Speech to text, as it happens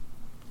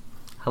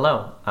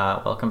Hello,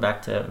 welcome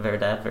back to Very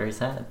Dad, Very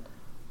Sad.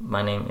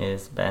 My name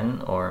is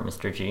Ben, or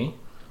Mr. G.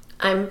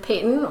 I'm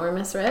Peyton, or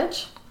Miss Reg.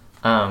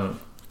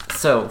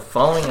 So,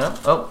 following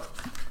up,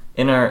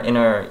 in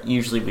our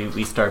usually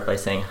we start by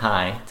saying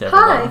hi to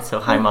everyone. Hi.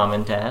 So, hi Mom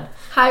and Dad.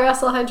 Hi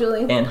Russell, hi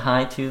Julie. And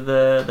hi to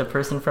the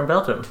person from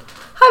Belgium.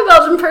 Hi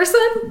Belgian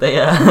person! They,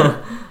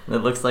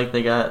 it looks like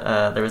they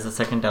got, there was a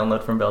second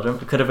download from Belgium.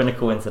 It could have been a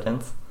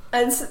coincidence.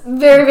 It's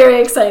very,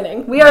 very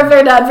exciting. We are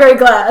Very Dad, very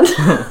glad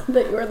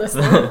that you are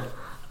listening.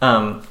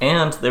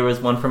 And there was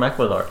one from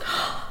Ecuador.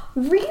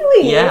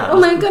 Really? Yeah. Oh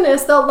my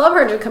goodness, they'll love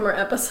our newcomer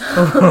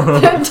episode.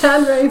 Very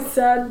Dad, very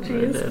sad.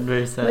 Jeez.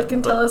 Very sad. They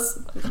can tell us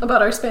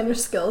about our Spanish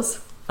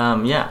skills.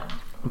 Yeah.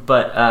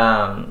 But,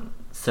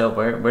 so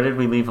where did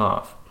we leave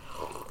off?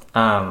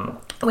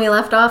 We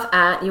left off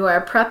at you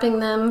are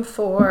prepping them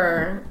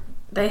for...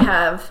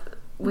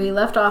 We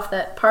left off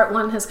that part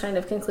one has kind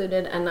of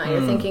concluded, and now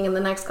you're thinking in the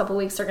next couple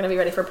weeks they're going to be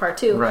ready for part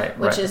two,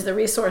 which is the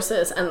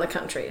resources and the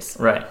countries.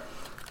 Right.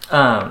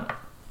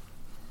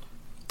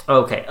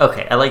 Okay.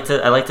 I like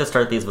to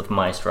start these with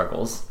my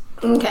struggles.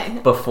 Okay.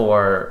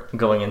 Before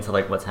going into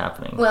like what's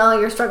happening. Well,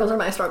 your struggles are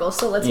my struggles,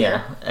 so let's hear.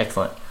 Yeah,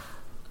 excellent.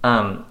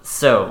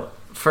 So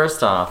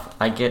first off,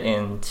 I get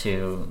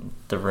into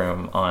the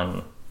room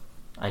on,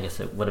 I guess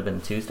it would have been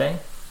Tuesday.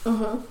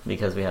 Mm-hmm.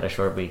 Because we had a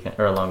short weekend,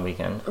 or a long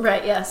weekend.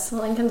 Right, yes.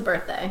 Lincoln's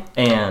birthday.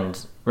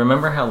 And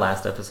remember how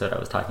last episode I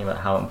was talking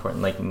about how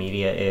important, like,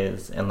 media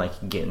is and, like,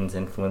 Gittin's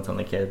influence on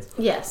the kids?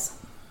 Yes.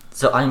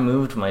 So I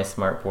moved my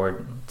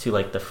smartboard to,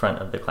 like, the front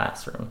of the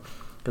classroom.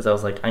 Because I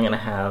was like, I'm going to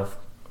have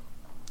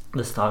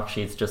the stock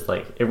sheets just,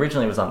 like,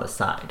 originally it was on the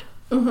side.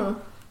 Mm-hmm.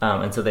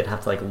 And so they'd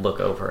have to, like, look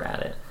over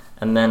at it.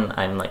 And then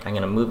I'm like, I'm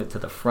going to move it to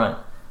the front.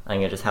 I'm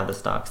going to just have the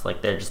stocks,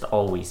 like, they're just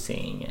always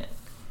seeing it.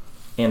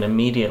 And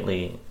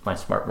immediately, my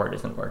smartboard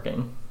isn't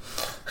working.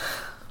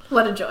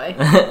 What a joy.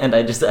 And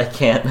I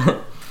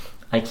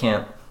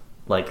can't,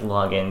 like,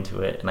 log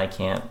into it, and I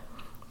can't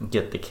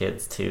get the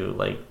kids to,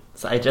 like,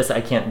 so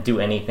I can't do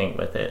anything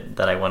with it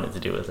that I wanted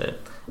to do with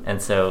it.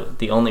 And so,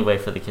 the only way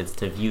for the kids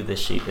to view this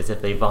sheet is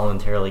if they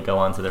voluntarily go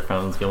onto their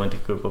phones, go into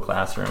Google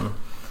Classroom,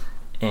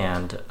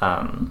 and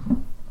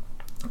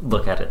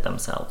look at it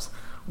themselves.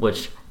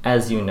 Which,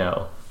 as you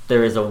know,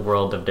 there is a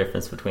world of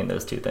difference between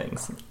those two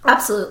things.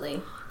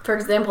 Absolutely. For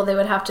example, they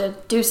would have to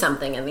do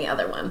something in the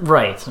other one.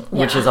 Right,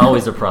 which is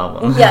always a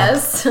problem.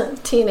 Yes,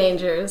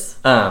 teenagers.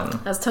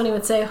 As Tony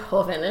would say,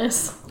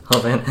 jóvenes.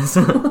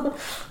 Jóvenes.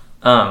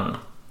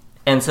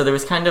 And so there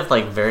was kind of,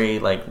 like, very,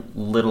 like,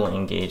 little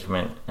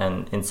engagement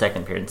in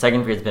second period.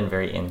 Second period's been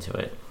very into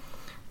it.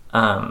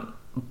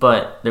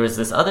 But there was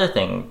this other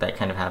thing that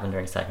kind of happened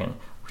during second,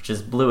 which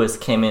is Bluis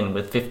came in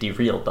with $50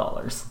 real.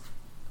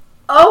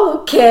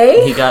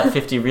 Okay. He got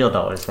 $50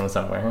 real from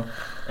somewhere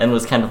and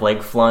was kind of,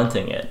 like,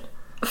 flaunting it.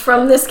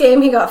 From this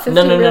game, he got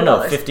 $50 real. No,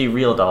 $50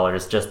 real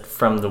just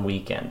from the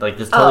weekend. Like,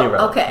 this is totally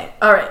irrelevant. Okay,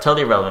 all right.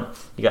 Totally irrelevant.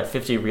 You got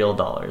 $50 real.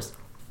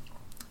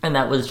 And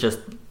that was just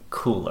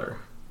cooler.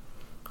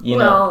 You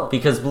know?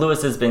 Because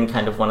Bluis has been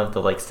kind of one of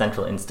the, like,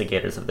 central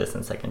instigators of this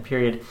in second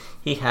period.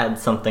 He had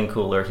something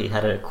cooler. He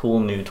had a cool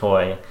new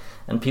toy.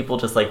 And people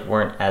just, like,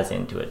 weren't as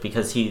into it.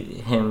 Because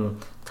him,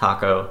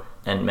 Taco,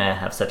 and Meh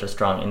have such a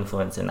strong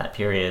influence in that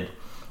period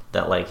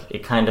that, like,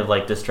 it kind of,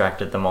 like,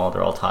 distracted them all.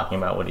 They're all talking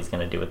about what he's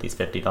going to do with these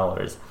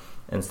 $50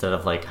 instead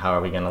of, like, how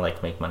are we going to,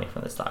 like, make money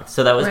from the stocks.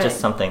 So that was just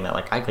something that,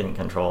 like, I couldn't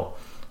control.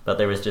 But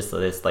there was just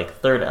this, like,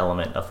 third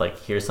element of, like,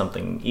 here's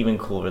something even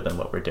cooler than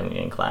what we're doing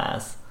in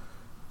class.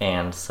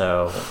 And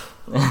so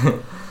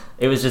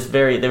it was just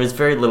there was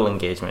very little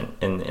engagement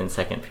in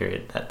second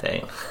period that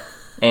day.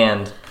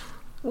 And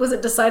was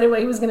it decided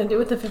what he was going to do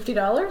with the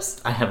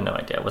 $50? I have no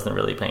idea. I wasn't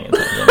really paying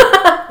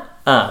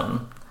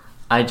attention.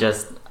 I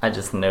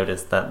just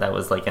noticed that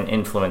was, like, an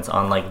influence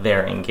on, like,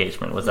 their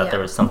engagement, was that there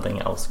was something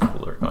else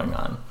cooler going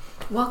on.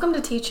 Welcome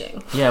to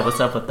teaching. Yeah, what's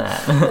up with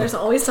that? There's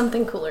always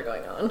something cooler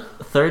going on.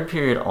 Third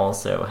period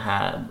also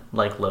had,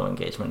 like, low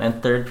engagement,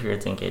 and third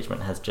period's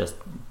engagement has just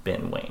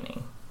been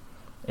waning.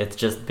 It's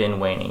just been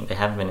waning. They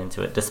haven't been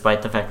into it,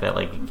 despite the fact that,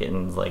 like,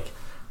 Gittin's, like,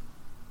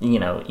 you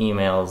know,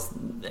 emails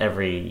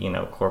every, you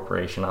know,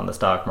 corporation on the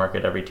stock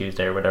market every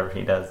Tuesday or whatever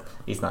he does.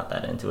 He's not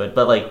that into it.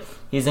 But, like,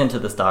 he's into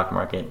the stock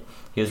market.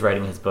 He was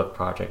writing his book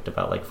project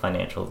about, like,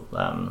 financial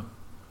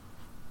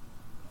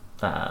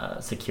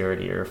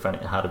security or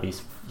how to be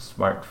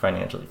smart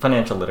financially.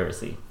 Financial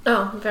literacy.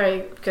 Oh,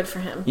 very good for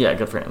him. Yeah,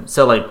 good for him.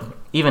 So, like,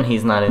 even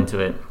he's not into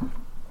it.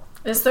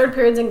 Is third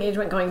period's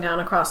engagement going down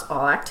across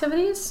all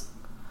activities?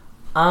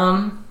 You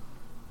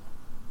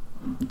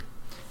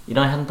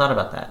know, I hadn't thought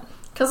about that.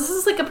 Because this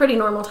is, like, a pretty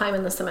normal time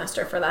in the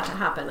semester for that to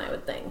happen, I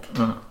would think.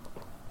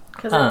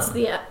 Because it's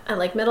the,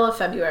 like, middle of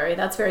February.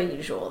 That's very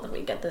usual that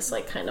we get this,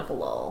 like, kind of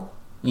lull.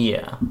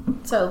 Yeah.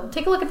 So,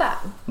 take a look at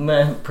that.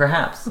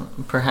 Perhaps,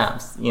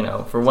 you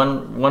know, for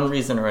one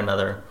reason or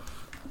another.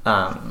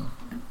 And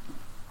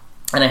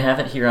I have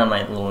it here on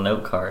my little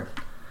note card.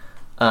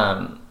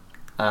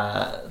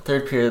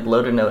 Third period,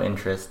 low to no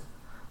interest.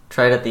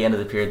 Tried at the end of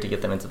the period to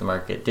get them into the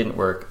market. Didn't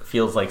work.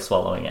 Feels like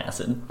swallowing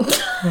acid.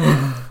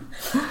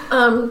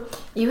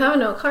 You have a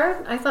note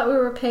card? I thought we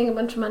were paying a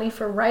bunch of money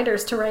for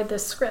writers to write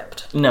this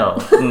script. No.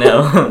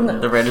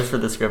 The writers for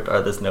the script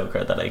are this note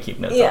card that I keep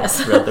notes on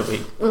throughout the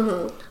week.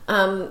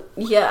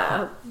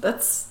 Yeah,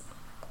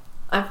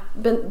 I've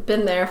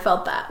been there,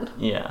 felt that.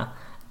 Yeah.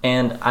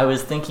 And I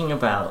was thinking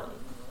about,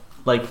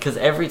 like, because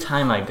every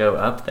time I go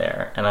up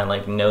there and I,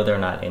 like, know they're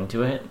not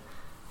into it,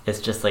 it's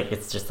just like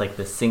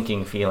this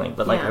sinking feeling,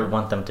 but, like, I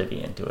want them to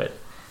be into it.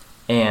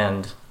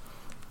 And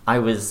I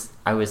was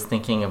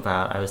thinking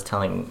about, I was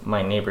telling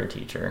my neighbor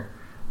teacher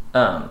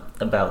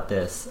about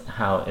this,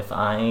 how if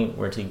I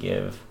were to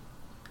give,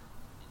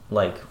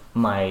 like,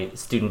 my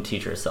student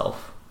teacher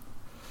self,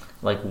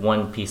 like,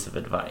 one piece of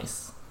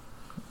advice,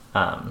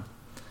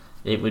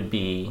 it would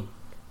be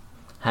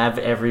have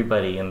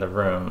everybody in the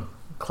room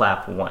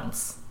clap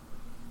once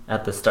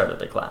at the start of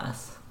the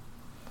class.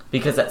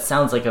 Because that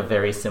sounds like a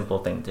very simple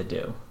thing to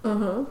do.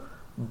 Mm-hmm.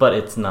 But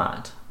it's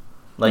not.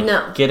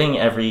 Like, getting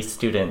every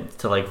student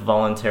to, like,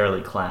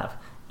 voluntarily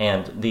clap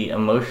and the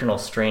emotional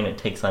strain it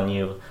takes on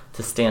you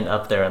to stand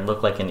up there and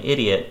look like an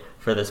idiot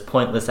for this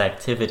pointless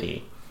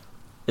activity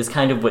is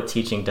kind of what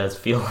teaching does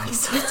feel like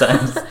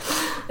sometimes.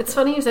 It's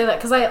funny you say that,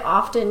 because I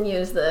often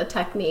use the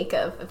technique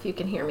of, if you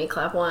can hear me,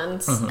 clap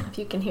once. Mm-hmm. If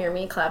you can hear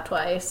me, clap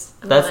twice.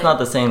 That's not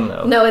the same,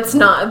 though. No, it's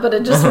not, but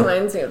it just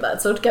reminds me of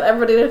that. So to get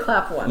everybody to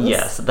clap once.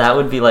 Yes, that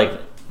would be, like,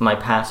 my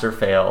pass or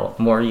fail,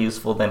 more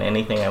useful than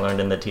anything I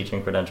learned in the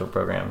teaching credential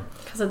program.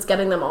 Because it's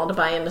getting them all to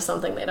buy into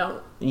something they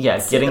don't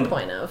see the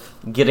point of.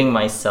 Getting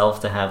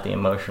myself to have the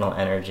emotional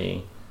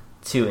energy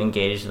to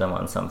engage them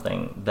on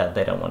something that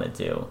they don't want to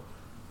do.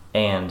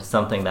 And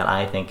something that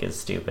I think is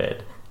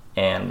stupid.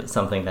 And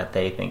something that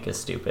they think is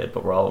stupid.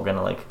 But we're all going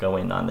to, like, go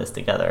in on this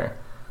together.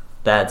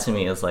 That, to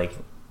me, is, like,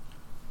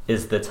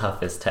 is the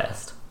toughest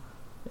test.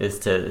 Is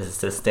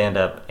to stand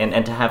up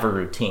and to have a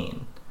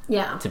routine.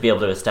 Yeah. To be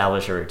able to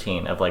establish a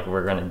routine of, like,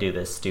 we're going to do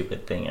this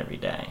stupid thing every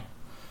day.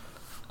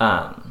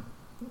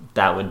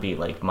 That would be,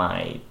 like,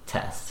 my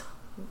test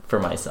for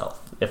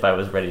myself if I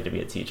was ready to be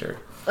a teacher.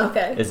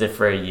 Okay. Is if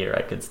for a year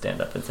I could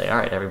stand up and say, all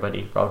right,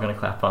 everybody, we're all going to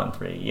clap on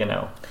 3, you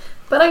know.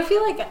 But I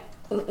feel like...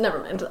 Never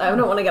mind. I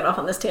don't want to get off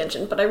on this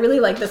tangent, but I really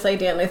like this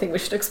idea, and I think we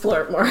should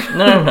explore it more.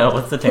 No.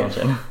 What's the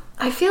tangent?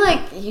 I feel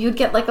like you'd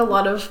get, like, a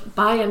lot of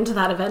buy-in to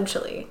that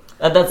eventually.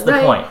 That's the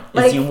point, is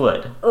like, you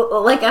would.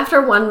 Like,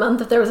 after 1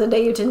 month, if there was a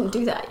day you didn't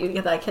do that, you'd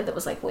get that kid that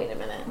was like, wait a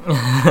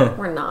minute,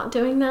 we're not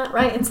doing that,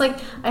 right? It's like,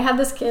 I had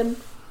this kid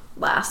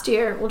last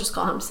year, we'll just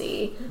call him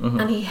C,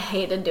 and he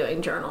hated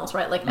doing journals,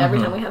 right? Like, every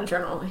time we had a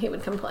journal, he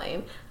would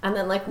complain. And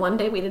then, like, one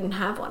day we didn't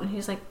have one, and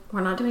he's like, we're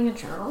not doing a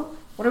journal?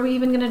 What are we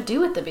even going to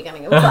do at the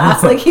beginning of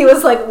class? Like, he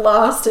was, like,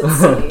 lost at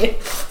sea.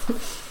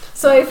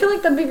 So I feel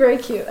like that'd be very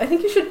cute. I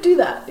think you should do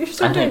that. You should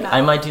start doing that.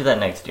 I might do that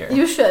next year.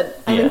 You should.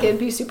 I think it'd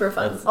be super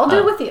fun. I'll do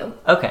it with you.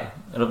 Okay.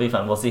 It'll be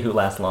fun. We'll see who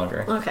lasts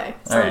longer. Okay.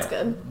 Sounds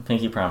good.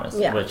 Pinky Promise,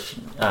 which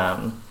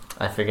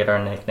I forget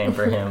our nickname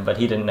for him, but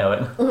he didn't know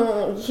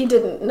it. He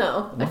didn't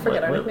know. I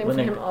forget our nickname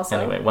for him also.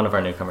 Anyway, one of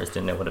our newcomers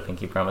didn't know what a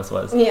Pinky Promise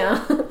was.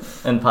 Yeah.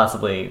 And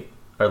possibly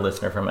our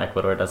listener from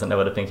Ecuador doesn't know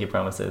what a Pinky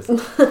Promise is.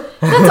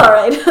 That's all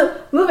right.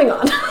 Moving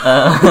on.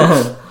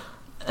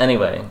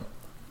 Anyway,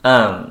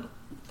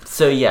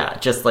 so yeah,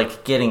 just,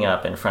 like, getting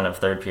up in front of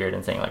third period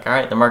and saying, like, all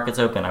right, the market's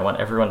open, I want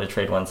everyone to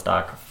trade one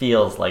stock,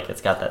 feels like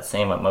it's got that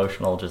same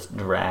emotional just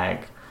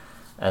drag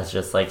as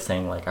just, like,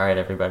 saying, like, all right,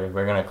 everybody,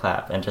 we're gonna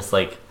clap, and just,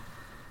 like,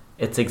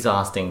 it's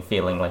exhausting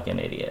feeling like an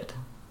idiot,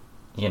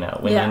 you know,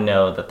 when you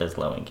know that there's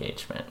low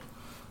engagement.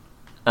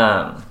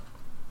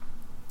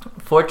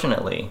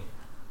 Fortunately,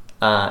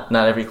 not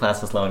every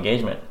class is low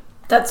engagement.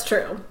 That's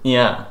true.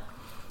 Yeah.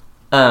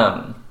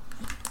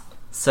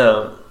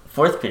 So,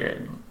 fourth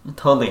period,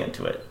 totally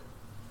into it.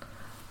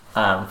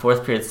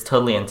 Fourth period's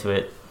totally into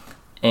it,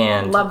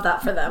 and love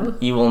that for them.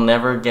 You will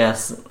never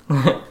guess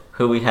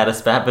who we had a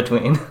spat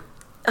between.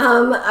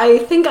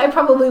 I think I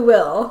probably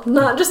will.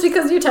 Not just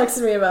because you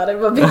texted me about it,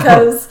 but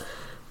because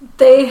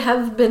they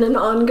have been an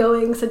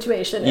ongoing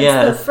situation.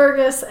 It's the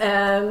Faerghus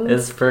and...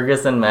 It's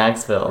Faerghus and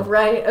Maxville.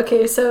 Right,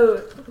 okay,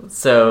 so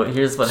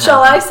here's what happened.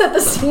 Shall I set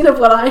the scene of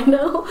what I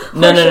know?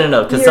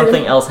 No, because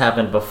something else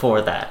happened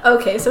before that.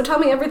 Okay, so tell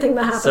me everything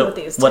that happened with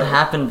these two. What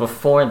happened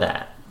before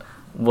that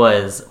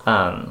was,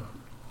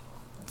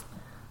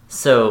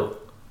 so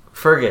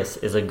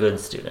Faerghus is a good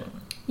student.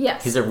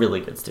 Yes. He's a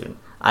really good student.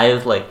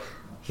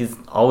 He's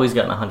always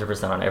gotten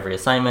 100% on every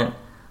assignment.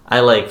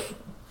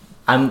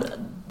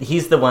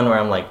 He's the one where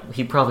I'm like,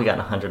 he probably got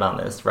 100 on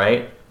this,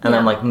 right? And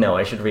I'm like, no,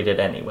 I should read it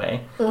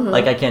anyway. Mm-hmm.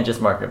 Like, I can't just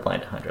mark it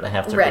blind 100. I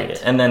have to read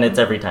it. And then it's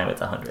every time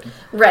it's 100.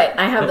 Right.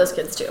 I have those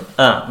kids too.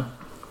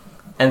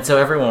 And so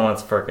everyone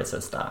wants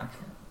Faerghus' stock.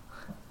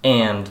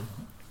 And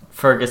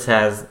Faerghus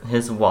has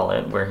his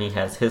wallet where he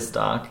has his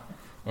stock,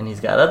 and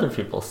he's got other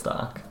people's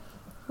stock.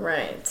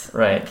 Right.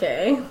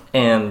 Okay.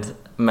 And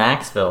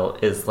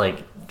Maxville is,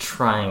 like,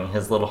 trying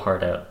his little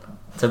heart out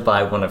to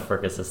buy one of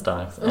Faerghus'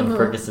 stocks, and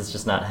Faerghus is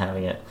just not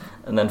having it.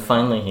 And then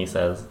finally he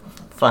says,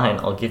 fine,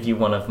 I'll give you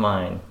one of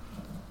mine,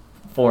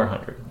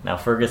 400. Now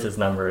Faerghus'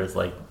 number is,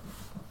 like,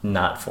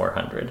 not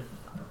 400.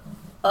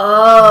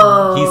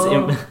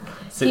 Oh.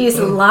 He's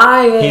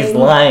lying. He's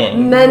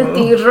lying.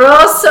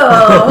 Mentiroso.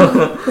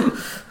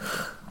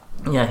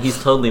 Yeah,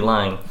 he's totally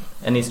lying.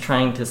 And he's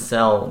trying to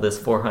sell this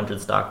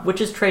 400 stock, which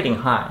is trading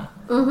high.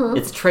 Mm-hmm.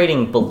 It's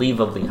trading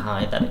believably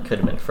high that it could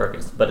have been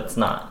Faerghus, but it's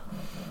not.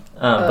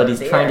 But he's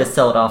trying to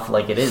sell it off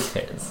like it is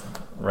his,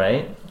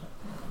 right?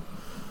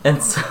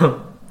 And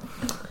so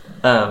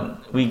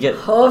we get...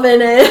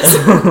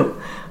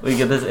 Jóvenes. We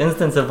get this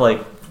instance of,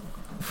 like,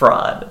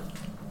 fraud.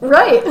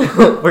 Right.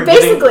 We're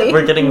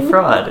getting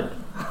fraud.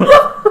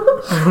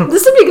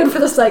 This would be good for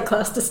the psych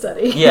class to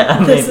study.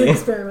 Yeah, this maybe.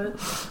 experiment.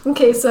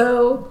 Okay,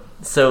 so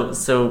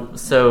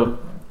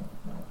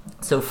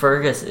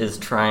Faerghus is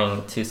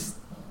trying to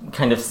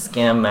kind of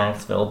scam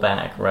Maxville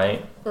back,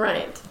 right?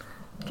 Right.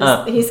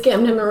 Because he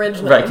scammed him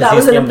originally. Right, that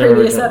was in a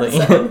previous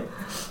episode.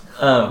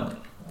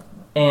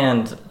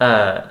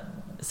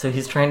 So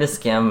he's trying to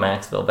scam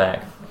Maxville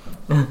back.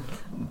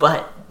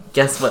 But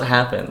guess what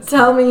happens?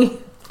 Tell me.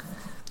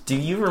 Do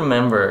you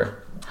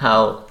remember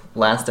how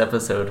last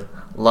episode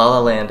La La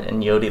Land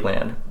and Yodi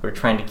Land were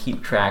trying to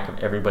keep track of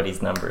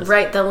everybody's numbers?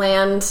 Right, the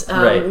land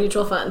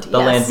mutual fund. The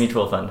land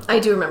mutual fund. I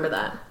do remember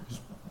that.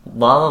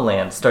 La La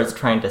Land starts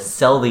trying to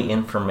sell the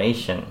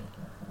information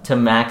to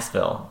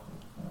Maxville.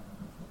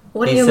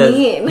 What do you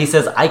mean? He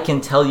says, I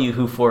can tell you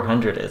who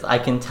 400 is. I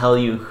can tell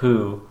you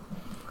who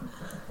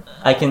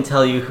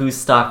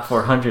stock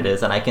 400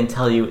 is, and I can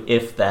tell you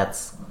if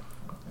that's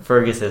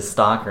Faerghus'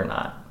 stock or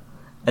not.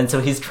 And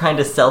so he's trying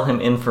to sell him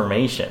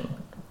information.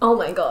 Oh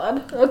my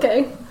god.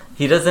 Okay.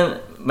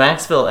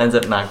 Maxville ends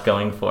up not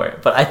going for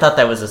it. But I thought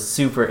that was a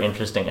super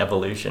interesting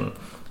evolution.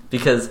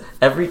 Because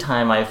every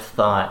time I've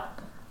thought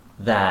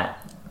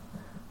that,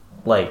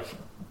 like,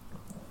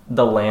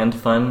 the land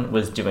fund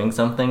was doing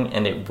something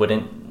and it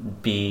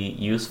wouldn't be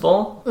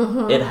useful,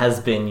 it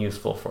has been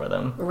useful for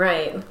them.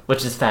 Right.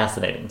 Which is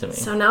fascinating to me.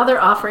 So now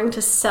they're offering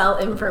to sell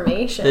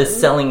information. They're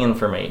selling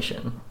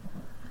information.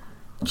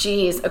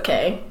 Jeez,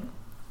 okay.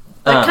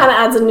 That kind of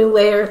adds a new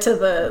layer to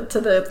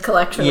the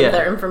collection of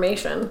their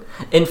information.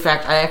 In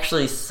fact, I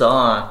actually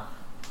saw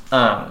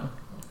La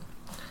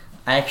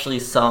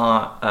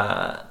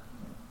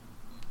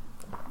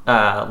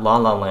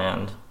La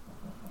Land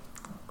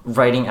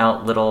writing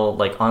out little,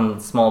 like,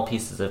 on small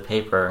pieces of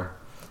paper.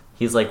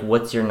 He's like,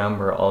 what's your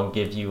number? I'll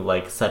give you,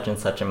 like, such and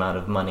such amount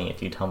of money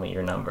if you tell me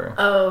your number.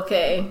 Oh,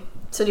 okay.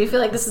 So do you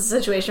feel like this is a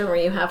situation where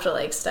you have to,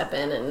 like, step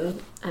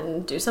in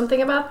and do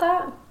something about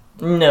that?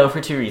 No, for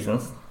two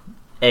reasons.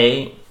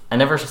 A, I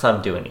never saw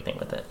him do anything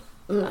with it.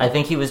 I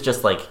think he was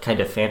just, like, kind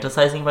of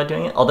fantasizing about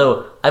doing it.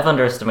 Although, I've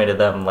underestimated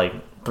them, like,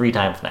 3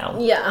 times now.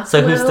 Yeah.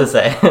 So who's to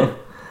say?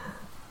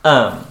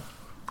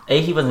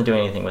 A, he wasn't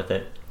doing anything with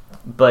it.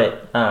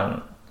 But,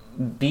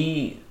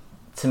 B,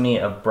 to me,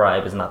 a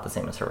bribe is not the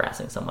same as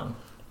harassing someone.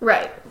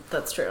 Right.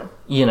 That's true.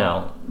 You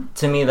know,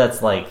 to me,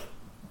 that's, like,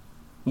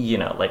 you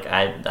know, like,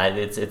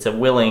 it's a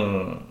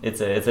willing...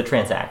 It's a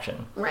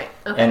transaction. Right.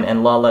 Okay.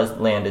 And La La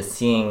Land is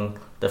seeing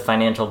the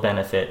financial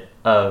benefit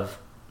of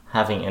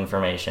having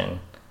information.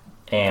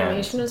 And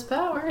information is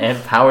power.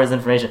 And power is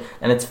information.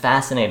 And it's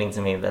fascinating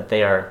to me that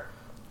they are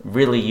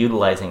really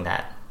utilizing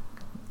that.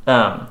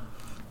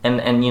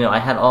 And you know, I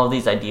had all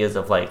these ideas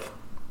of, like,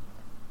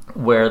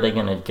 where are they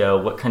going to go?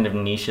 What kind of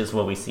niches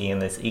will we see in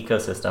this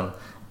ecosystem?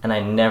 And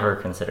I never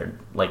considered,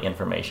 like,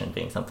 information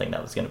being something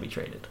that was going to be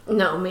traded.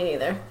 No, me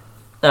neither.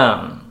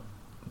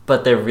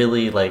 But they're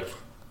really, like,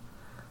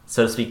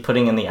 so to speak,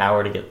 putting in the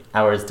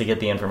hours to get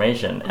the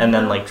information and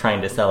then, like,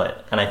 trying to sell it.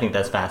 And I think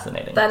that's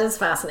fascinating. That is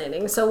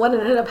fascinating. So what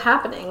ended up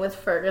happening with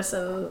Faerghus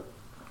and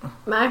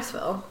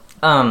Maxville?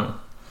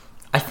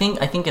 I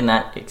think in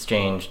that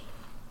exchange,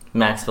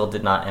 Maxville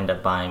did not end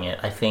up buying it.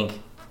 I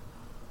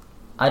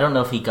don't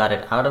know if he got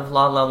it out of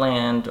La La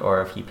Land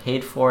or if he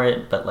paid for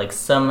it, but, like,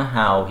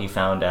 somehow he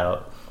found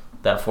out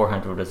that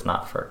 400 was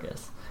not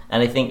Faerghus.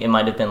 And I think it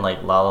might have been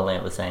like La La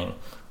Land was saying,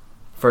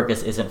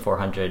 Faerghus isn't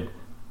 400,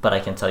 but I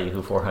can tell you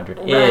who 400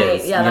 is.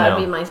 Right, yeah, that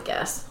would be my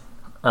guess.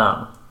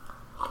 But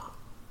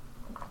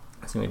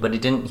he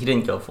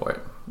didn't go for it.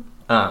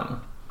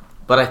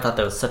 But I thought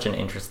that was such an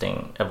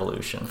interesting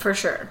evolution. For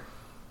sure.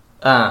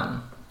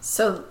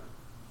 So,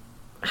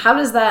 how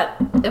does that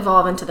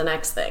evolve into the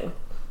next thing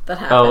that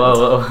happened?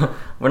 Oh,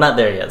 we're not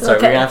there yet. Sorry,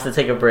 okay. We're going to have to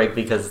take a break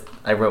because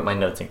I wrote my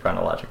notes in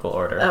chronological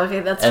order.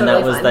 Okay, that's and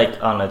totally that was fine.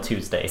 Like on a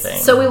Tuesday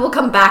thing. So we will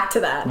come back to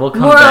that. We'll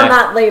come More back. on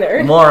that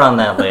later. More on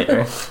that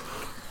later.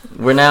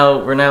 We're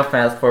now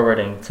fast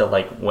forwarding to,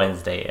 like,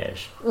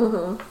 Wednesday-ish,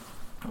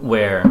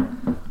 where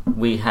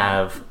we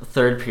have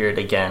third period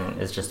again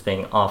is just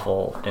being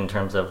awful in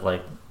terms of,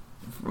 like,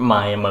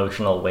 my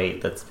emotional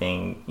weight that's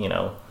being, you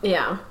know,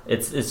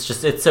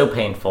 it's so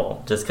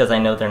painful just because I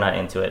know they're not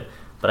into it,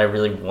 but I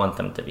really want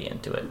them to be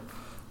into it.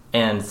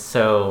 And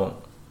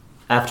so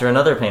after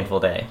another painful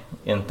day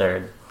in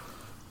third,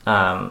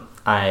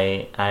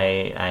 I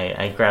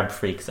grabbed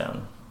Freak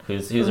Zone,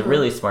 who's a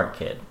really smart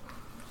kid.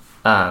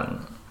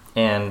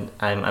 And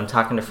I'm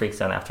talking to Freak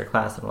Zone after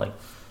class. I'm like,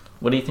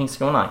 what do you think's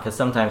going on? Because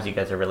sometimes you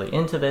guys are really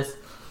into this.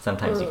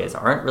 Sometimes you guys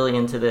aren't really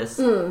into this.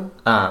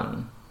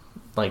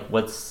 Like,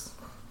 what's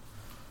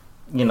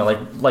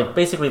like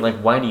basically, like,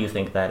 why do you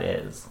think that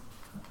is?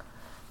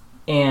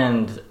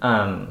 And,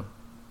 I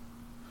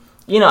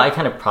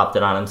kind of propped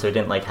it on him, so he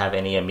didn't, like, have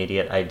any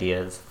immediate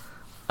ideas.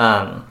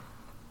 But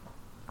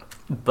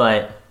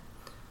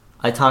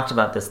I talked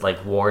about this,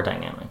 like, war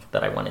dynamic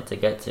that I wanted to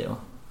get to.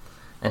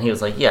 And he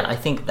was like, yeah, I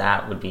think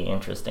that would be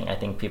interesting. I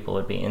think people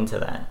would be into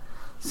that.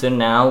 So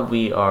now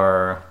we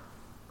are...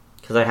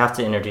 Because I have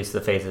to introduce the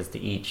phases to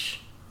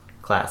each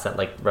class at,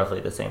 like, roughly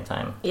the same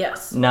time.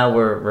 Yes. Now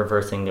we're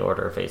reversing the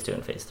order of phase 2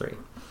 and phase 3.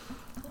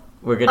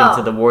 We're getting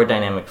to the war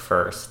dynamic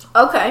first.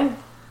 Okay.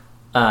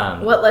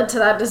 What led to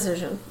that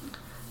decision?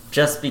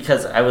 Just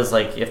because I was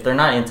like, if they're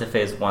not into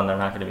phase 1, they're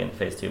not going to be into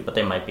phase 2, but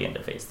they might be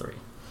into phase 3.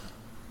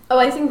 Oh,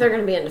 I think they're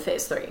going to be into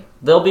phase 3.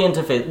 They'll be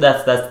into phase...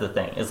 That's the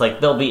thing. It's like,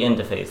 they'll be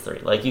into phase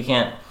 3. Like, you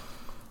can't...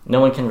 No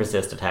one can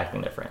resist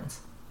attacking their friends.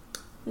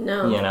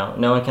 No.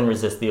 No one can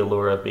resist the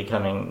allure of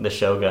becoming the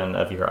shogun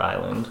of your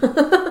island.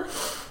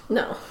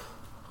 No.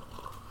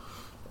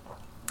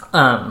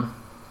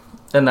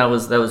 And that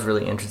was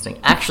really interesting.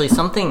 Actually,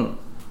 something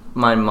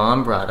my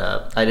mom brought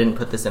up... I didn't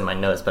put this in my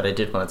notes, but I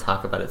did want to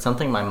talk about it.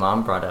 Something my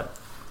mom brought up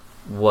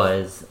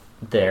was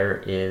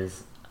there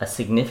is a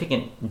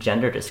significant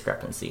gender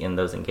discrepancy in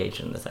those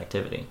engaged in this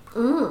activity.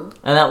 And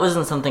that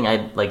wasn't something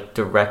I like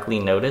directly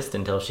noticed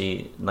until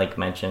she like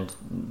mentioned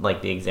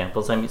like the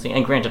examples I'm using.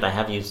 And granted, I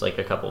have used like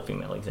a couple of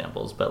female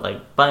examples, but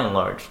like by and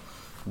large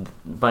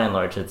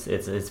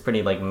it's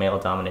pretty like male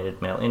dominated,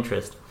 male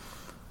interest.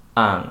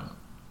 And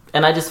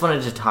I just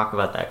wanted to talk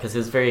about that because it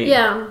was very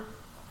it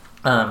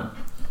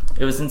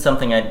wasn't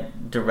something I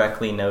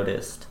directly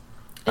noticed.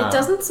 It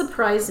doesn't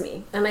surprise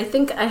me, and I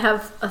think I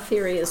have a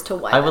theory as to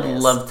why. I would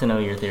love to know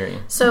your theory.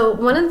 So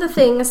one of the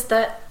things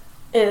that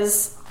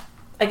is,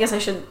 I guess I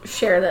should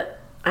share that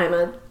I'm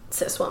a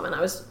cis woman.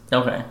 I was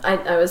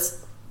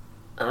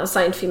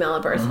assigned female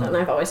at birth, and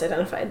I've always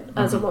identified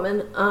as a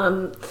woman.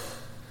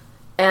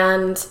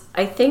 And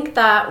I think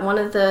that one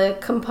of the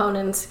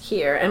components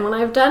here, and when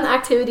I've done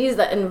activities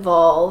that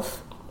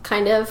involve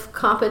kind of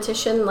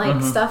competition,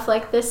 like stuff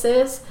like this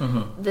has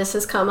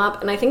come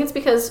up, and I think it's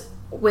because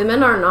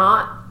women are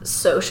not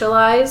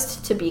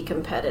socialized to be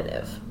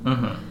competitive.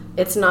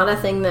 It's not a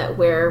thing that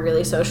we're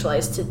really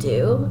socialized to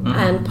do.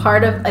 And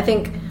part of, I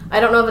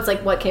don't know if it's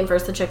like what came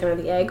first, the chicken or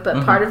the egg,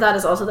 but part of that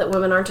is also that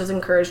women aren't as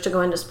encouraged to go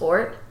into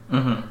sport.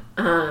 I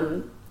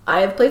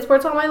have played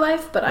sports all my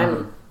life, but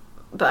I'm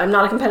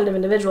not a competitive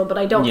individual, but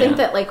I don't think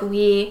that like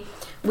we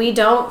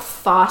don't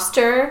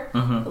foster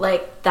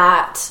like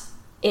that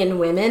in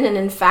women. And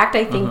in fact,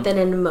 I think that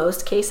in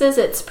most cases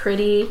it's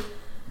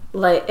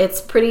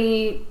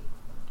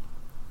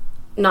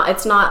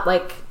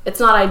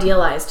not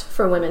idealized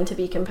for women to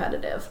be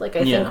competitive. Like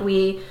I think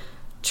we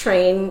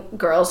train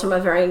girls from a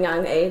very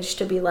young age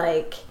to be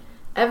like,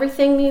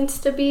 everything needs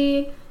to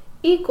be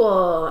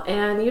equal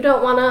and you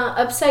don't want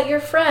to upset your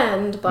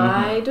friend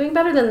by doing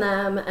better than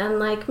them, and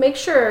like make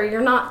sure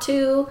you're not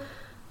too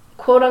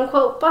quote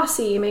unquote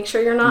bossy, make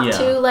sure you're not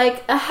too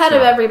like ahead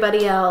of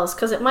everybody else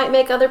because it might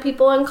make other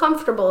people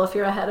uncomfortable if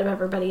you're ahead of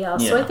everybody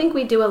else. So I think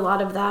we do a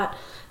lot of that.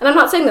 And I'm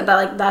not saying that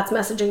like that's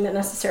messaging that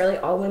necessarily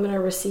all women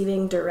are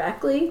receiving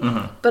directly,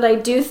 but I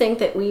do think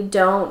that we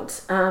don't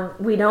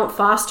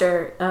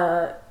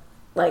foster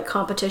like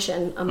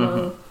competition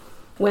among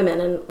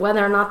women, and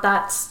whether or not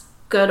that's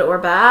good or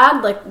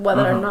bad, like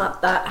whether or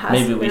not that has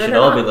maybe we should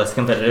all be less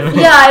competitive.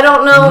 I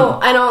don't know.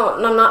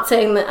 I'm not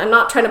saying that. I'm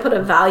not trying to put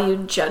a value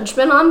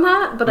judgment on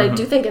that, but I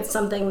do think it's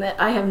something that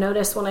I have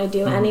noticed when I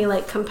do any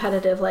like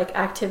competitive like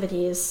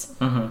activities.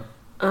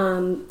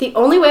 The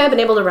only way I've been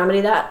able to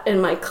remedy that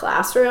in my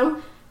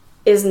classroom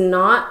is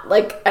not,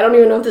 like, I don't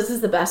even know if this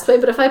is the best way,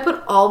 but if I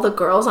put all the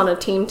girls on a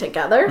team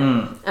together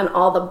and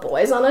all the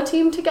boys on a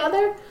team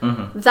together,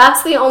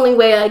 that's the only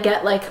way I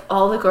get, like,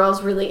 all the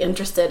girls really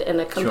interested in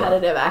a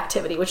competitive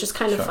activity, which is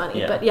kind of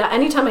funny. But yeah,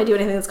 anytime I do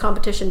anything that's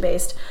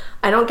competition-based,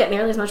 I don't get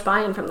nearly as much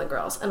buy-in from the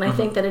girls. And I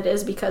think that it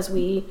is because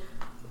we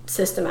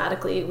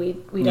systematically,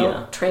 we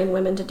don't train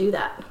women to do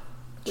that.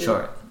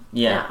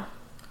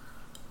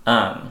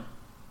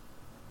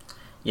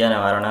 Yeah,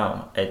 no, I don't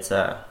know. It's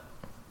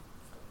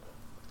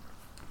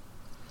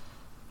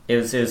it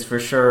was for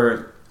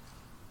sure.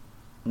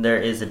 There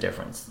is a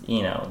difference.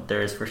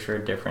 There is for sure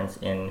a difference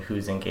in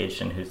who's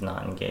engaged and who's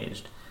not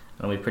engaged.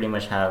 And we pretty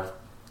much have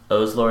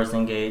Oslor's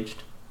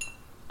engaged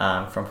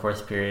from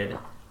fourth period,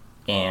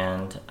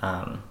 and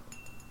are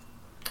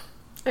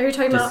you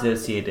talking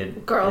dissociated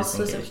about girls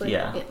specifically?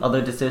 Yeah,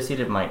 although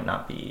dissociated might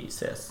not be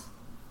cis.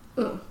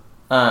 But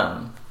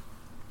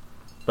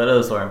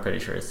Oslor, I'm pretty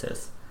sure is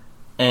cis.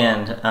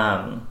 And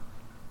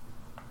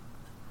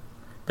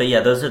but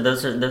yeah, those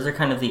are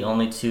kind of the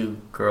only two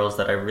girls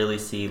that I really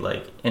see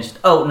like.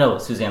 Oh no,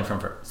 Suzanne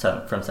from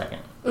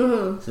second.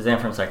 Suzanne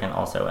from second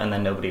also, and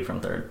then nobody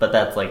from third. But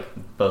that's like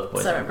both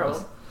boys and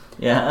girls.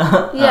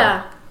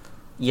 Yeah.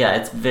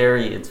 It's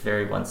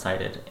very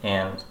one-sided,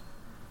 and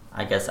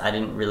I guess I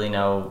didn't really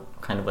know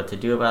kind of what to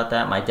do about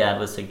that. My dad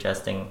was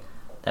suggesting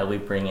that we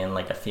bring in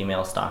like a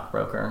female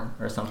stockbroker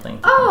or something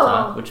to come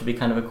talk, which would be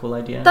kind of a cool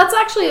idea. That's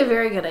actually a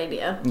very good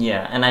idea.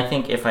 Yeah, and I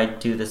think if I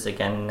do this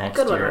again next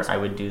year, I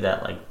would do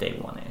that like day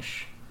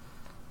one-ish.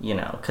 You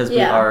know, because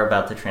we are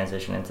about to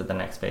transition into the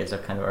next phase.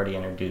 I've kind of already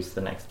introduced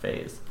the next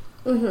phase.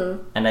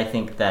 Mm-hmm. And I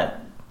think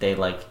that they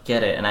like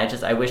get it. And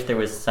I wish there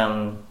was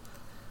some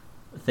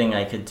thing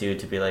I could do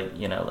to be like,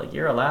 you know, like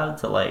you're allowed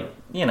to like,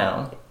 you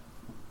know,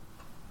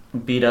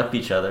 beat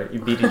each other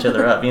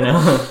up, you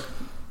know.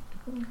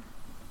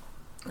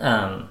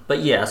 But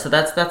yeah, so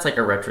that's like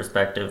a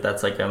retrospective.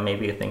 That's like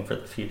maybe a thing for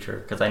the future,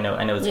 because I know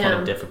it's kind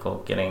of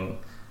difficult getting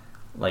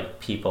like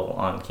people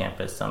on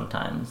campus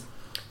sometimes.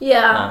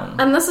 Yeah,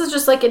 and this is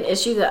just like an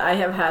issue that I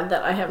have had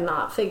that I have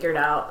not figured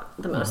out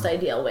the most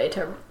ideal way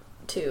to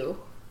resolve.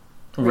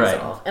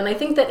 Right. And I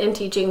think that in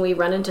teaching we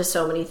run into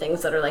so many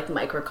things that are like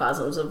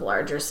microcosms of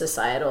larger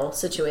societal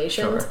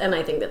situations, and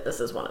I think that this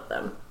is one of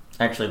them.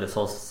 Actually, this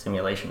whole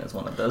simulation is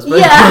one of those. But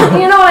yeah,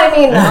 you know what I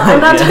mean.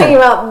 I'm not talking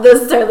about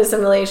this entirely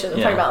simulation. I'm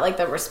talking about like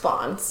the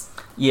response.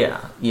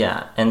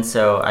 Yeah, and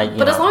so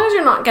But as long as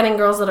you're not getting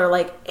girls that are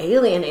like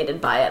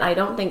alienated by it, I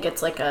don't think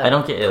it's like a. I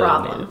don't get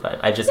alienated by it.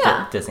 I just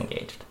get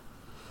disengaged.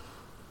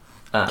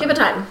 Give it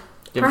time.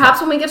 Perhaps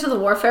when we get to the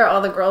warfare,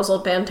 all the girls will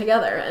band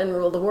together and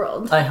rule the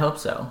world. I hope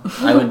so.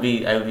 I would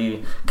be,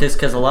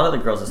 because a lot of the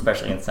girls,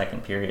 especially in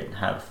second period,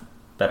 have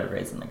better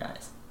grades than the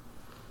guys.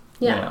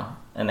 Yeah. You know,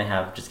 and they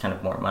have just kind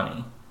of more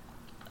money.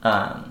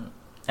 And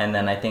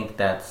then I think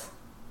that's.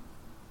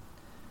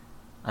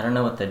 I don't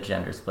know what the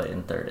gender split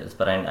in third is,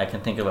 but I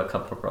can think of a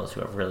couple of girls who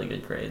have really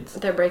good grades.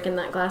 They're breaking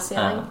that glass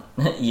ceiling?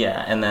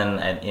 Yeah, and then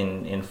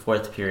in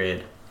fourth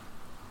period...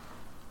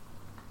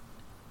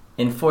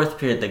 In fourth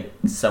period,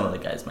 some of the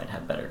guys might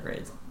have better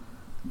grades.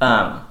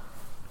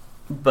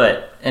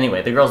 But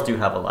anyway, the girls do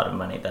have a lot of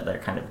money that they're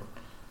kind of...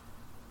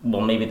 Well,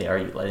 maybe they are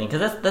utilizing.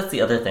 Because that's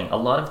the other thing. A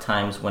lot of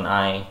times when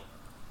I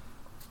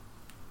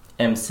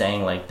am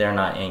saying, like, they're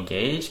not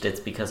engaged,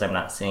 it's because I'm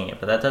not seeing it.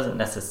 But that doesn't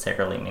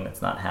necessarily mean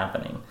it's not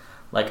happening.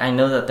 Like, I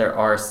know that there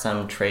are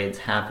some trades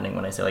happening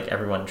when I say, like,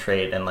 everyone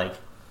trade, and, like,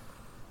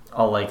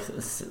 I'll,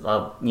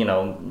 you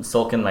know,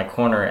 sulk in my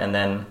corner, and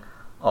then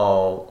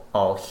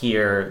I'll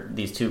hear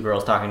these two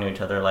girls talking to each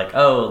other, like,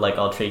 oh, like,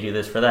 I'll trade you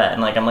this for that.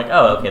 And, like, I'm like,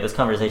 oh, okay, this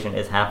conversation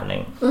is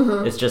happening.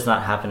 Mm-hmm. It's just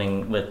not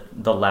happening with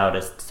the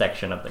loudest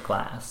section of the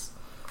class,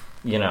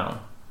 you know?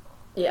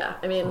 Yeah,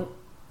 I mean,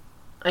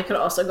 I could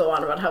also go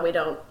on about how we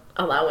don't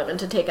allow women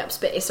to take up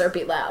space or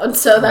be loud,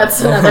 so that's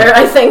another,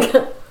 I think...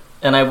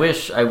 And I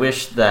wish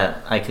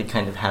that I could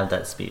kind of have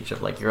that speech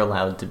of, like, you're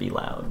allowed to be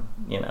loud,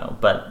 you know,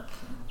 but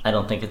I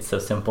don't think it's so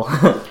simple.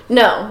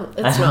 No,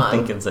 it's not. I don't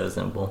think it's so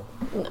simple.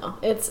 No,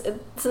 it's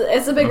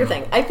a bigger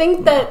thing. I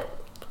think that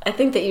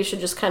you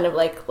should just kind of,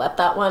 like, let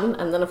that one,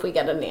 and then if we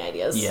get any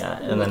ideas,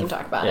 and we can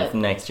talk about it.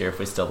 Next year, if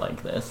we still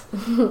like this.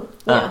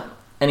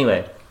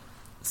 Anyway,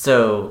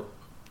 so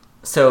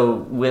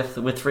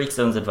with Freak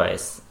Zone's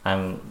advice,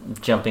 I'm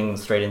jumping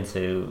straight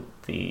into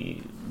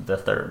the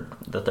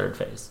third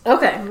phase.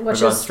 Okay, we're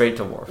going straight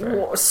to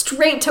warfare.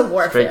 Straight to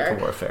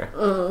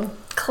warfare.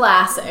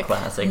 Classic.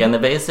 And the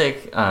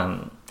basic.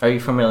 Are you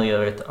familiar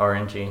with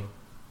RNG?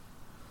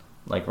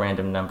 Like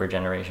random number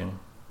generation?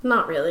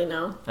 Not really,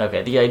 no.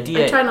 Okay, the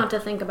idea... I try not to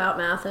think about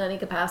math in any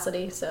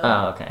capacity, so...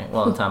 Oh, okay.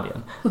 Well,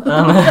 también.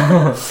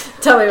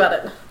 Tell me about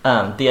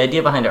it. The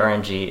idea behind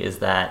RNG is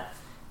that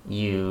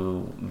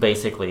you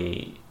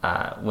basically,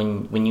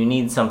 when you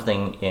need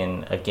something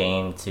in a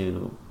game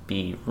to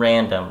be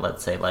random,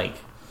 let's say, like,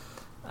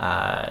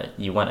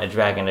 you want a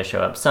dragon to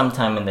show up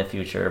sometime in the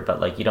future, but,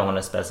 like, you don't want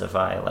to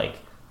specify, like,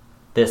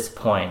 this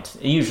point.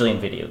 Usually in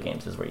video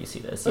games is where you see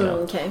this, you know?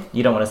 Okay.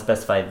 You don't want to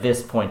specify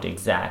this point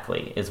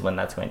exactly is when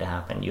that's going to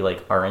happen. You,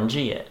 like,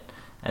 RNG it.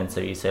 And so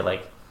you say,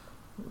 like,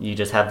 you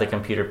just have the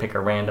computer pick a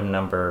random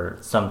number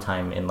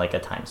sometime in, like, a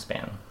time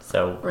span.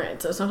 So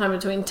right, so sometime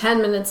between 10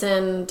 minutes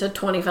in to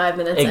 25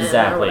 minutes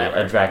exactly, in or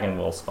whatever. A dragon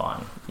will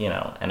spawn, you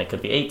know, and it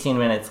could be 18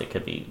 minutes, it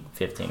could be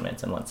 15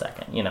 minutes and 1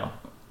 second, you know.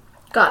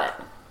 Got it.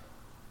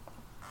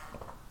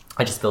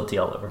 I just spilled tea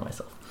all over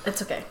myself.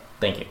 It's okay.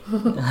 Thank you.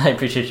 I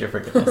appreciate your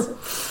forgiveness.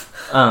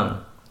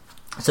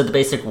 So the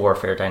basic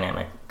warfare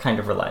dynamic kind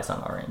of relies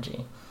on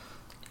RNG.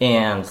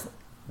 And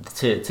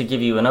to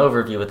give you an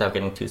overview without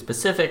getting too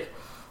specific,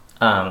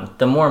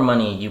 the more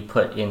money you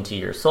put into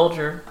your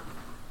soldier,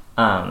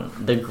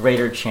 the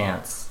greater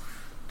chance...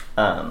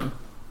 you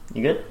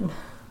good?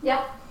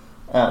 Yeah.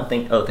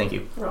 Thank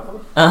you. You're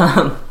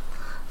welcome.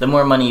 The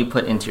more money you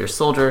put into your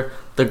soldier,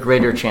 the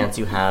greater chance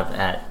you have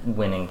at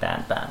winning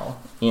that battle,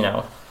 you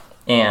know.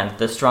 And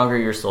the stronger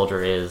your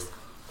soldier is,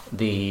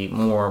 the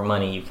more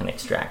money you can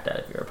extract out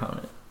of your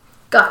opponent.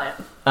 Got it.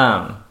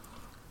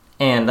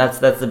 And that's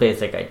the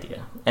basic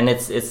idea. And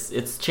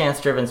it's chance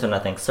driven, so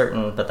nothing's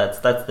certain, but that's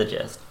the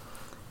gist.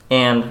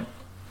 And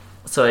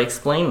so I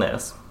explain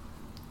this,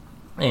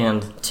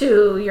 and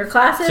to your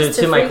classes,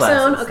 to my Freak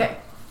classes, Zone? Okay.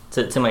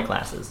 To my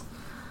classes,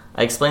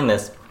 I explain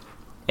this,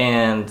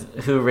 And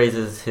who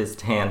raises his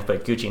hand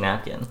but Gucci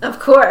Napkin? Of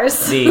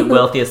course. The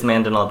wealthiest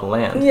man in all the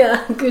land.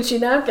 Yeah, Gucci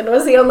Napkin.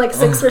 Was he on like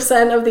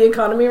 6% of the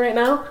economy right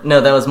now?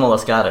 No, that was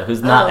Moloscata,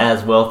 who's not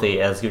as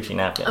wealthy as Gucci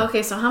Napkin.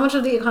 Okay, so how much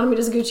of the economy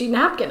does Gucci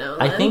Napkin own,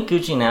 then? I think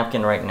Gucci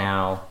Napkin right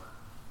now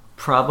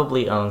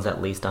probably owns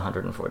at least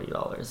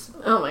 $140.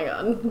 Oh my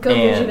god. Go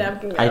Gucci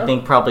Napkin, go. I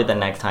think probably the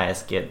next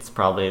highest gets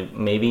probably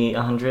maybe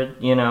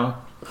 100, you know?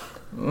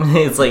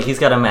 It's like he's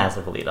got a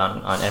massive lead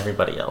on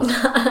everybody else.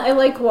 I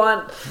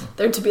want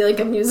there to be like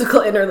a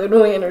musical interlude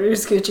when we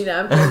introduce Gucci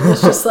Napkin.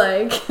 It's just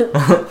like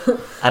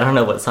I don't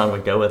know what song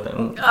would go with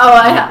him. Oh,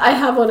 I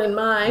have one in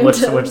mind. Which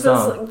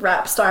song? Like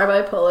Rap Star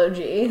by Polo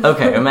G.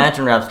 Okay,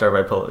 imagine Rap Star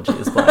by Polo G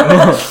is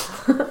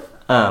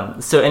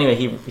playing. So anyway,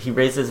 he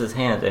raises his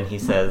hand and he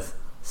says,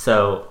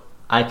 "So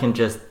I can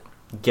just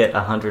get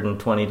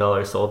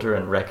 $120 soldier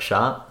and wreck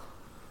shop?"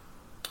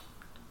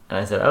 And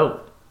I said,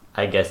 "Oh,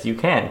 I guess you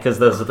can, because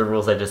those are the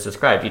rules I just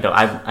described." You know,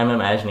 I'm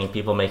imagining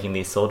people making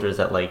these soldiers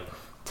at like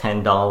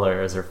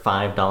 $10 or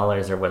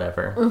 $5 or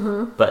whatever.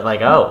 Mm-hmm. But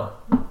like, oh,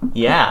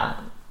 yeah,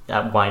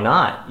 why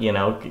not? You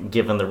know,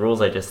 given the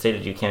rules I just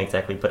stated, you can't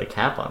exactly put a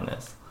cap on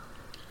this.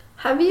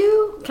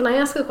 Can I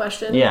ask a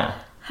question? Yeah.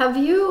 Have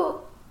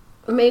you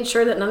made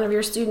sure that none of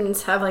your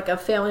students have like a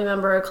family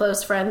member or a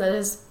close friend that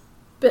has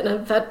been a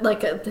vet,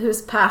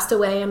 who's passed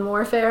away in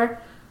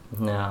warfare?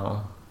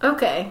 No.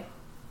 Okay.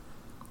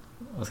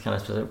 It was kind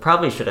of specific.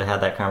 Probably should have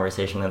had that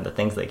conversation in the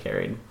things they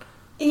carried.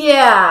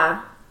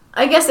 Yeah.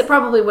 I guess it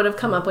probably would have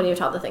come up when you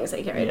taught the things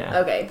they carried.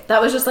 Yeah. Okay.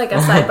 That was just like a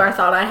sidebar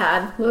thought I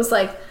had. It was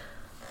like,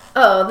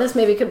 oh, this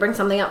maybe could bring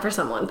something up for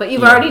someone. But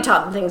you've already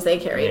taught the things they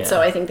carried,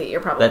 so I think that you're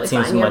probably fine. That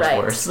seems You're much right.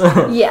 worse.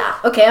 Yeah.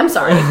 Okay, I'm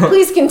sorry.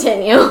 Please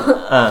continue.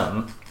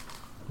 So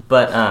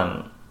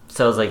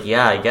I was like,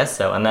 yeah, I guess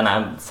so. And then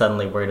I'm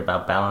suddenly worried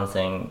about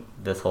balancing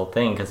this whole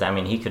thing, because, I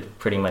mean, he could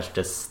pretty much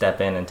just step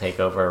in and take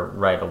over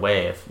right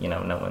away if, you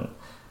know,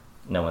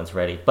 no one's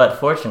ready. But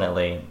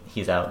fortunately,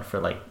 he's out for,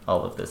 like,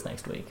 all of this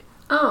next week.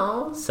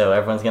 Oh. So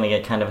everyone's going to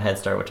get kind of a head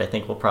start, which I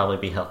think will probably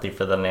be healthy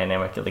for the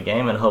dynamic of the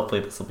game, and hopefully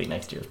this will be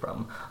next year's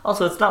problem.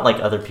 Also, it's not like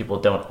other people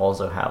don't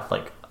also have,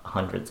 like,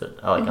 hundreds of,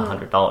 like,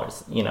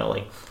 $100. You know,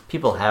 like,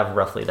 people have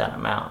roughly that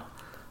amount.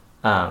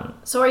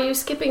 So are you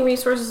skipping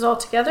resources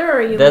altogether, or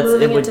are you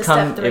moving into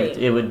step 3?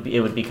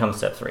 It would become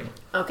step 3.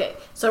 Okay,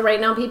 so right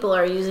now people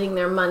are using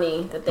their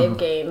money that they've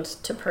gained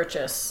to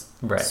purchase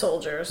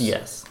soldiers.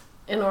 Yes.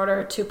 In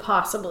order to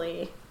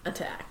possibly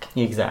attack.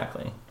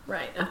 Exactly.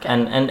 Right. Okay.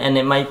 And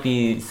it might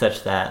be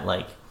such that,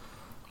 like,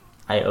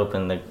 I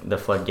open the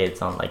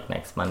floodgates on, like,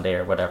 next Monday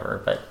or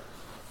whatever, but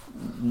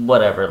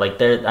whatever.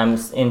 Like, I'm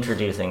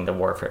introducing the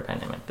warfare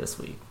dynamic this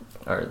week,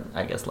 or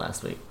I guess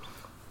last week.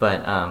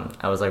 But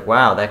I was like,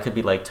 wow, that could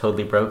be, like,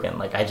 totally broken.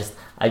 Like, I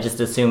just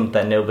assumed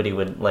that nobody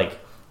would, like,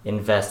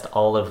 invest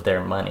all of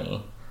their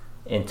money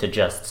into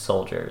just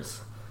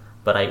soldiers.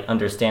 But I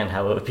understand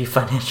how it would be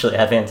financially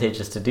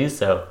advantageous to do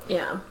so.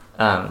 Yeah.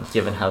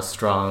 Given how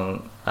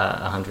strong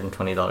a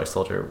 $120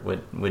 soldier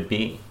would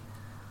be.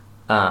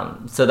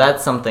 So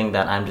that's something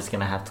that I'm just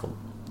going to have to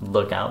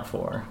look out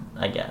for,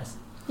 I guess.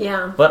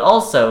 Yeah. But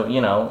also,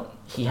 you know,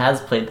 he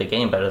has played the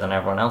game better than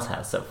everyone else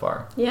has so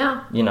far.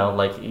 Yeah. You know,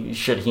 like,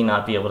 should he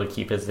not be able to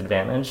keep his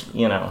advantage?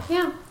 You know.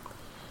 Yeah.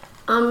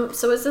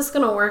 So is this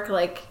going to work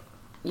like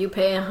you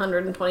pay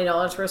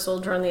 $120 for a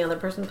soldier and the other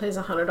person pays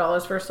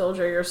 $100 for a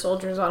soldier? Your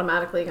soldier's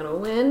automatically going to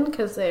win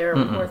because they're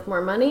worth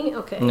more money?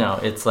 Okay. No,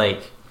 it's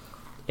like,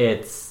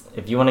 if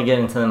you want to get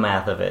into the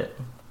math of it.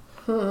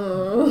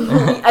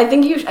 I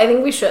think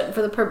we should,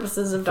 for the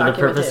purposes of documenting. For the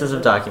purposes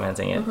of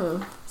documenting it.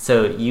 Mm-hmm.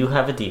 So you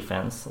have a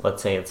defense.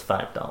 Let's say it's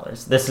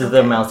 $5. This is the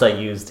amounts I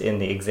used in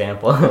the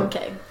example.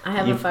 Okay, I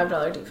have a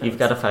 $5 defense. You've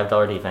got a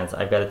 $5 defense.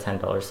 I've got a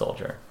 $10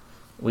 soldier.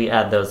 We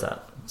add those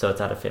up, so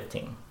it's out of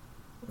 15,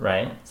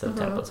 right? So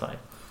 10 plus 5,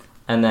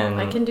 and then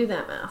I can do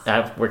that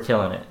math. We're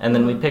killing it. And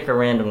then we pick a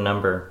random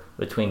number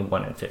between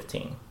 1 and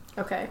 15.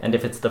 Okay. And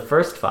if it's the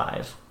first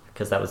 5,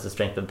 because that was the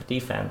strength of the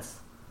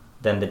defense,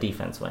 then the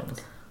defense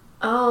wins.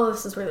 Oh,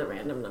 this is where the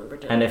random number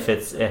generates. And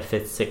if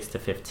it's 6 to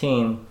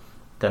 15,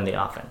 then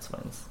the offense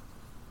wins.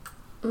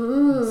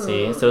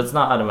 See? So it's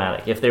not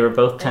automatic. If they were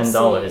both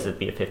 $10, it'd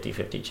be a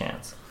 50-50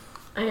 chance.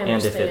 I understand.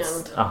 And if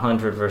it's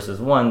 100 versus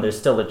 1, there's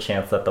still a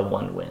chance that the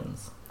 1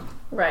 wins.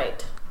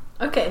 Right.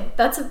 Okay,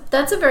 that's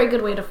a very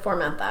good way to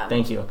format that.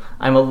 Thank you.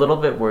 I'm a little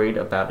bit worried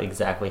about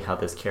exactly how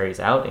this carries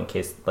out in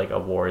case, like, a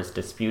war is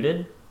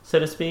disputed, so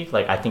to speak.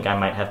 Like, I think I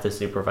might have to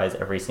supervise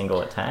every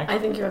single attack. I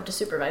think you have to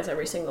supervise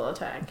every single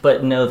attack.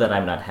 But know that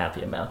I'm not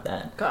happy about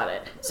that. Got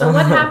it. So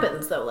what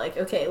happens, though? Like,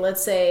 okay,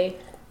 let's say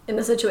in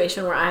the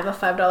situation where I have a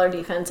 $5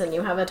 defense and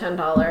you have a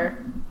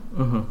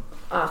 $10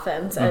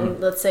 offense, and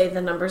let's say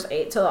the number's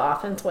 8, so the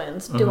offense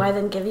wins. Do I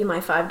then give you my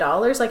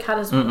 $5? Like, how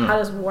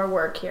does war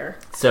work here?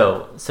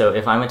 So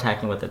if I'm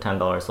attacking with a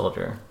 $10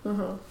 soldier,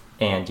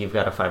 and you've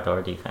got a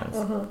 $5 defense,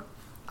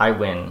 I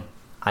win.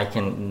 I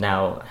can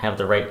now have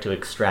the right to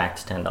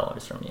extract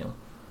 $10 from you.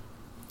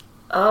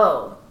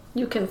 Oh,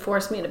 you can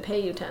force me to pay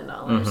you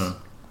 $10.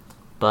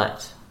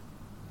 But,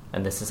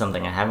 and this is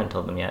something I haven't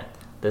told them yet,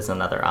 there's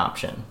another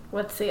option.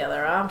 What's the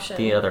other option?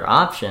 The other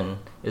option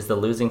is the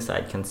losing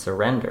side can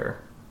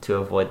surrender to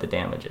avoid the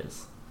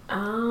damages.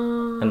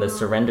 Oh. And the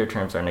surrender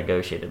terms are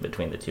negotiated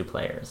between the two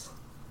players.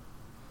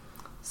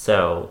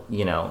 So,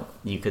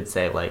 you could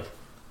say, like,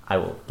 I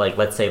will, like,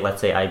 let's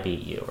say I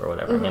beat you or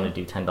whatever. I'm going to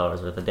do $10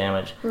 worth of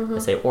damage. I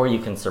say, or you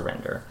can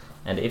surrender.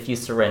 And if you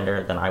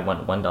surrender, then I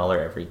want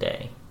 $1 every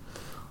day.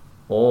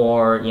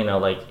 Or,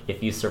 like,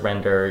 if you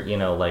surrender,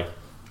 like,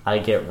 I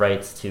get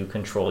rights to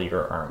control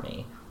your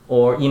army.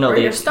 Or, or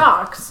your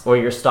stocks. Or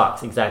your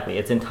stocks, exactly.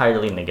 It's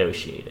entirely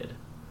negotiated.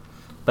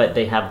 But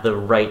they have the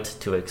right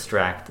to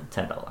extract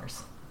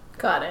 $10.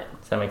 Got it.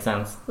 Does that make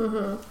sense?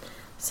 Mm-hmm.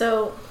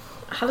 So,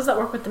 how does that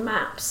work with the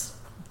maps?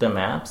 The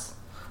maps?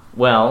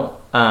 Well,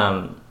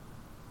 I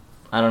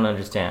don't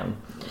understand.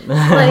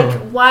 Like,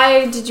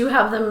 why did you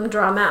have them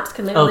draw maps?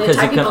 Can they only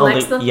attack people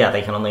next to them? Yeah,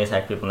 they can only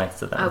attack people next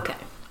to them. Okay.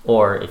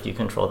 Or if you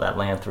control that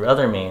land through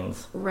other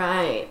means.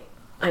 Right.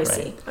 I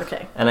see.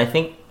 Okay. And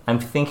I'm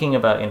thinking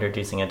about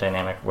introducing a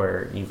dynamic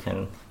where you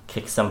can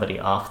kick somebody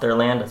off their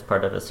land as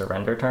part of a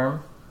surrender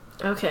term.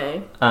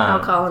 Okay. How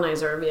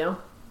colonizer of you.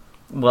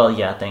 Well,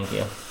 yeah, thank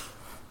you.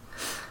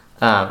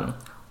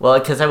 Well,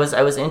 because I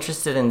was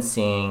interested in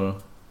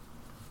seeing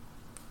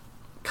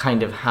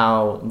kind of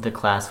how the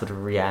class would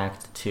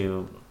react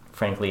to,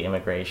 frankly,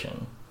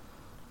 immigration.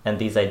 And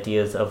these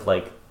ideas of,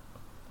 like,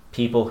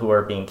 people who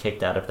are being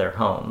kicked out of their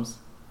homes.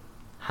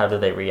 How do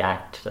they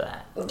react to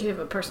that? Do you have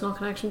a personal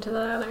connection to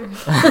that? Or?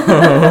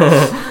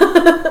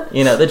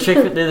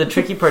 The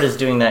tricky part is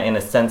doing that in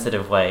a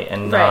sensitive way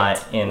and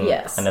not in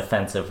an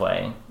offensive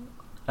way.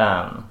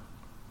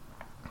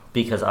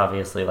 Because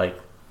obviously, like,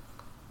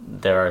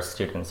 there are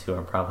students who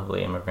are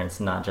probably immigrants,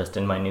 not just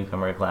in my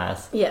newcomer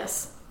class.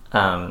 Yes.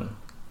 But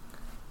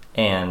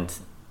at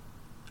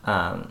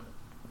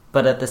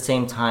the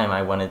same time,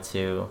 I wanted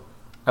to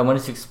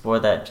explore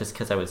that just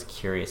because I was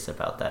curious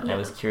about that. And I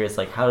was curious,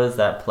 like, how does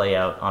that play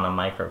out on a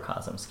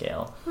microcosm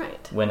scale?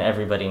 Right. When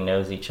everybody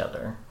knows each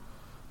other,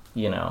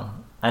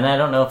 And I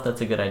don't know if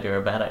that's a good idea or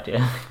a bad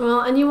idea.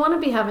 Well, and you want to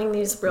be having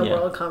these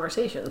real-world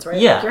conversations,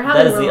 right? Yeah, like you're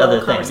having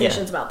real-world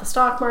conversations about the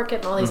stock market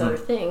and all these other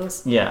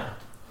things. Yeah.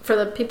 For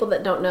the people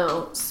that don't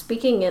know,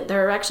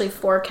 there are actually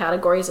 4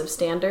 categories of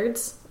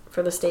standards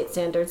for the state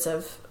standards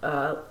of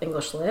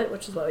English Lit,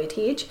 which is what we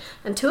teach.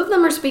 And 2 of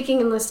them are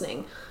speaking and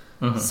listening.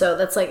 Mm-hmm. So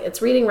that's like,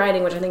 it's reading,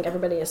 writing, which I think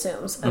everybody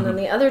assumes. And then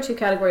the other 2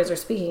 categories are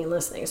speaking and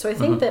listening. So I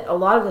think that a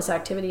lot of this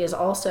activity is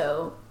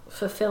also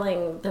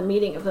fulfilling the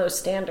meeting of those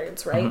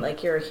standards, right?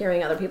 Like you're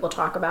hearing other people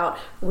talk about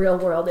real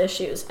world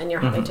issues and you're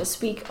having to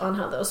speak on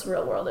how those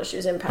real world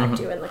issues impact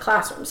you in the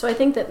classroom. So I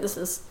think that this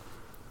is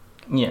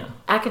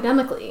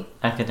academically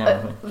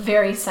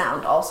very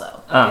sound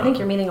also. I think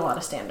you're meeting a lot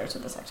of standards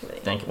with this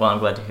activity. Thank you. Well, I'm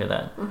glad to hear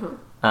that.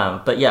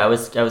 But yeah, I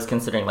was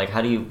considering, like,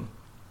 how do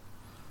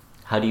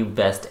you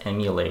best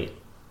emulate,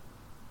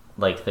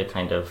 like, the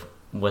kind of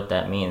what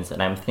that means?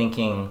 And I'm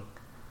thinking,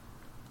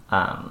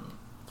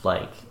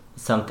 like,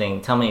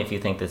 something, tell me if you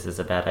think this is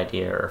a bad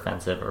idea or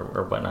offensive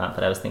or whatnot,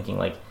 but I was thinking,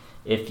 like,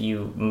 if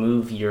you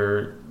move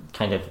your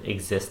kind of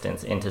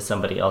existence into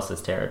somebody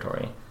else's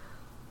territory,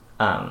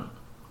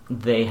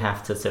 they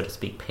have to, so to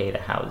speak, pay to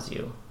house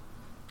you.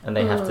 And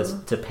they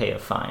have to pay a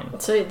fine.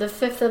 So the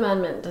Fifth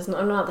Amendment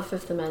not the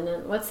Fifth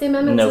Amendment. What's the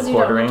amendment? No quartering.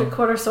 You don't have to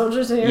quarter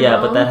soldiers in your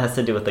home? But that has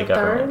to do with the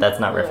government. That's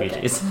not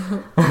refugees.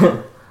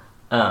 Okay.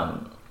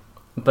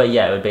 But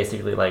yeah, it would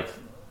basically, like,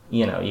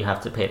 you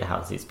have to pay to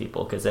house these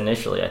people, because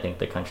initially I think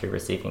the country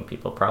receiving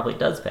people probably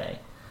does pay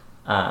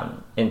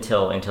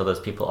until those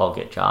people all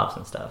get jobs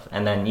and stuff.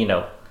 And then,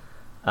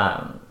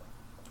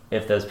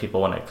 if those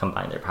people want to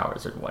combine their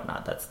powers or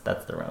whatnot, that's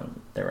their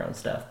own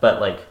stuff. But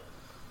like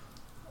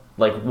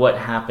what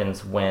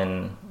happens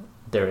when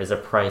there is a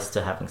price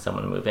to having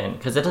someone move in?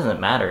 Because it doesn't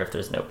matter if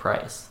there's no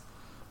price.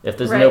 If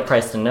there's no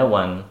price to no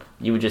one,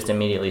 you would just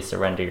immediately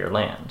surrender your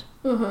land.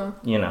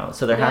 Mm-hmm.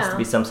 So there has to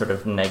be some sort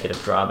of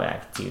negative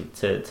drawback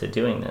to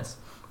doing this.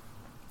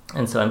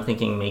 And so I'm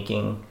thinking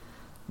making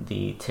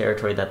the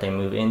territory that they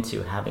move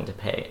into having to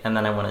pay. And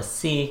then I want to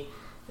see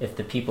if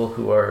the people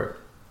who are,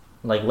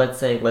 like, let's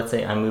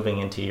say I'm moving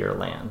into your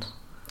land.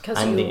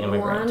 I'm the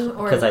immigrant.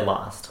 Because I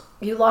lost.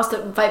 You lost a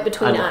fight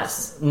between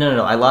us.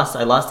 No. I lost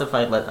a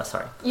fight.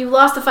 Sorry. You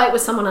lost a fight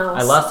with someone else.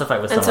 I lost a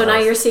fight with someone else. And so now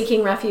you're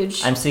seeking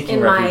refuge. I'm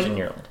seeking refuge in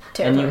your land.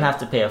 Territory. And you have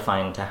to pay a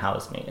fine to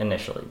house me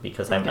initially,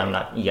 because I'm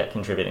not yet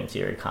contributing to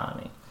your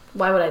economy.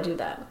 Why would I do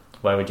that?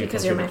 Why would you?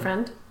 Because you're my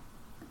friend?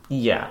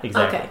 Yeah,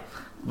 exactly. Okay.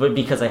 But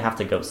because I have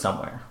to go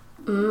somewhere.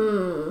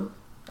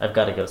 I've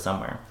got to go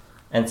somewhere.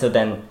 And so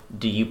then,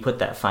 do you put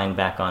that fine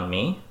back on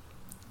me?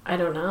 I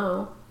don't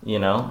know.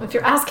 If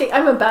you're asking,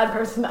 I'm a bad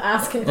person to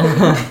ask it,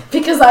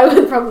 because I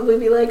would probably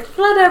be like,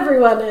 let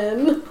everyone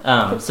in.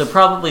 So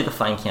probably the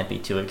fine can't be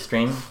too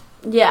extreme.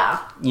 Yeah.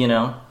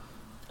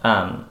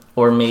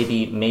 Or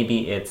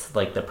maybe it's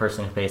like the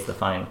person who pays the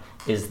fine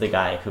is the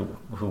guy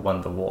who won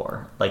the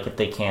war. Like, if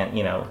they can't,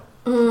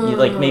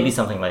 like, maybe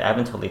something like, I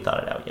haven't totally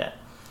thought it out yet.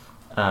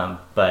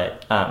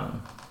 But I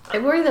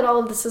worry that all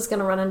of this is going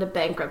to run into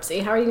bankruptcy.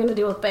 How are you going to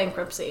deal with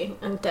bankruptcy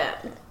and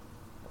debt?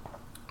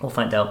 We'll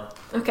find out.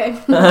 Okay.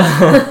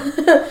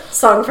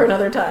 Song for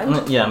another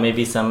time. Yeah,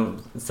 maybe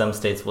some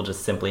states will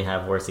just simply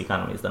have worse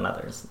economies than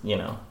others,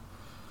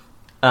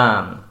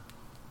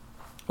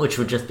 which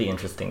would just be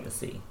interesting to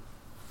see.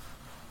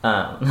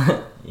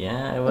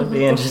 Yeah, it would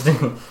be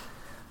interesting.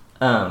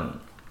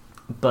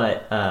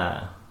 But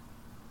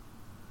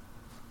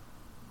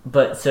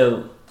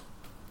so,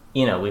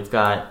 we've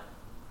got,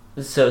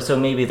 so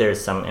maybe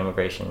there's some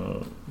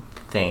immigration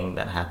thing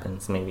that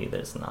happens, maybe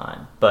there's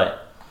not,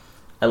 but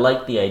I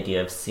like the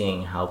idea of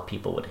seeing how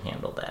people would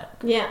handle that.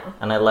 Yeah.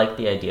 And I like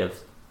the idea of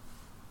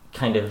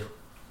kind of,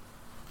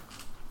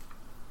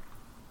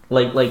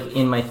 like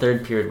in my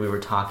third period, we were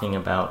talking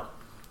about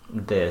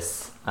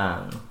this,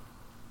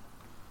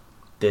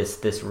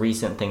 this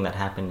recent thing that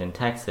happened in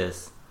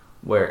Texas,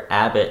 where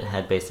Abbott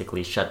had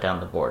basically shut down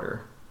the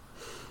border,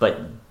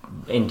 but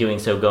in doing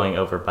so, going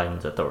over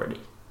Biden's authority.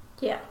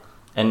 Yeah.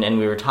 And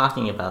we were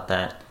talking about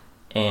that,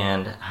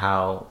 and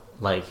how,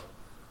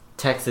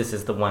 Texas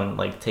is the one,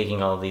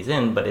 taking all of these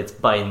in, but it's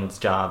Biden's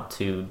job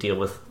to deal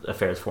with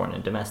affairs foreign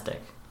and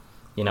domestic.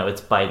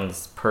 It's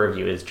Biden's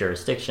purview, his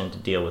jurisdiction to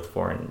deal with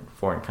foreign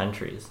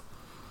countries.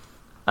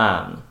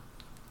 And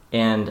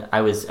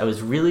I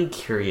was really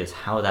curious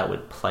how that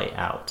would play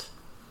out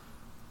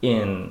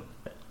in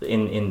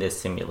this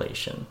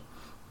simulation.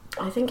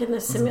 I think in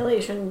this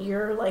simulation,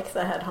 you're like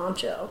the head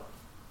honcho.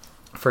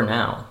 For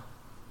now.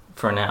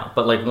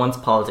 But once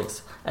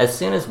politics, as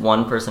soon as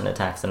one person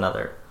attacks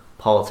another,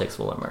 politics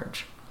will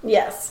emerge.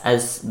 Yes.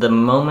 As the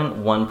moment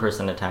one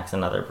person attacks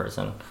another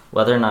person,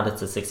 whether or not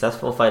it's a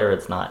successful fight or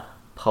it's not,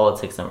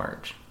 politics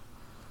emerge.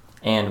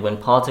 And when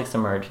politics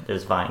emerge,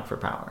 there's vying for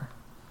power.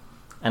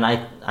 And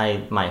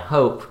my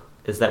hope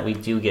is that we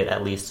do get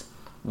at least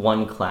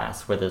one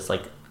class where there's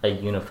a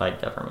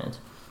unified government.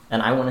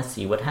 And I want to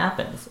see what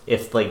happens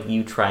if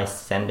you try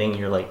sending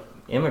your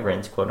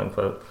immigrants, quote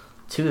unquote,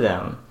 to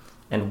them,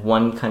 and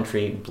one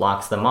country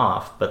blocks them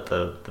off, but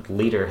the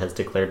leader has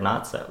declared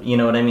not so. You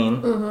know what I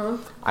mean?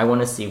 Mm-hmm. I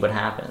want to see what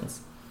happens.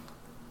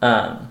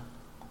 It'll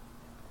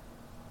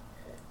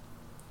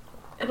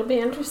be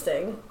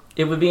interesting.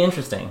 It would be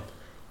interesting,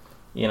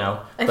 I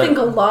think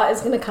a lot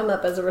is going to come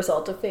up as a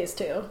result of Phase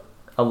 2.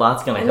 A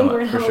lot's going to come up. I think we're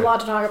going to have a lot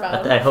to talk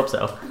about. I hope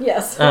so.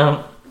 Yes.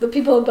 The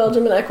people of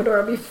Belgium and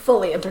Ecuador will be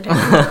fully entertained.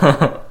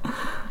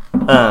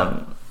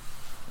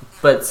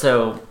 But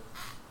so,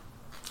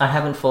 I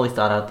haven't fully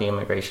thought out the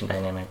immigration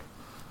dynamic.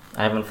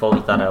 I haven't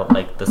fully thought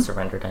out the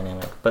surrender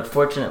dynamic. But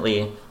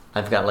fortunately,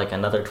 I've got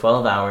another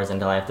 12 hours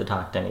until I have to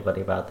talk to anybody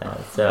about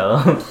that.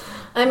 So,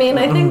 I mean,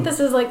 I think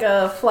this is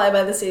a fly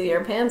by the seat of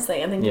your pants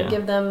thing. I think you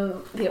give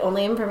them the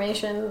only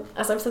information.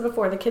 As I've said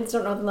before, the kids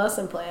don't know the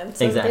lesson plan.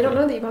 So exactly. They don't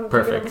know that you haven't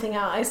figured everything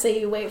out. I say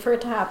you wait for it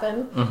to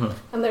happen.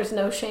 Mm-hmm. And there's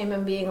no shame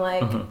in being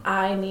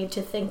I need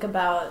to think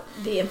about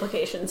the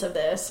implications of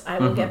this. I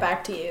will get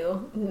back to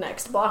you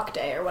next block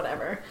day or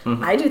whatever.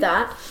 Mm-hmm. I do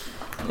that.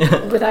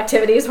 With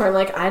activities where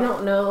I'm I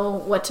don't know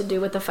what to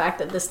do with the fact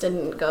that this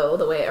didn't go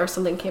the way, or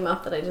something came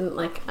up that I didn't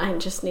I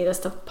just need us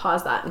to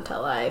pause that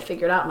until I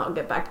figure it out, and I'll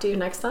get back to you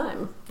next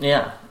time.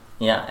 Yeah,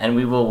 and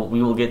we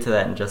will get to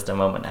that in just a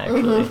moment,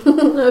 actually.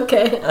 Mm-hmm.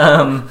 Okay.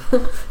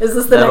 Is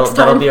this the next time?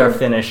 That'll be our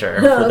finisher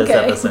for this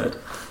episode.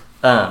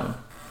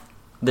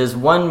 There's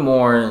one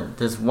more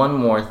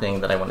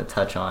thing that I want to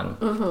touch on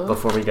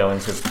before we go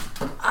into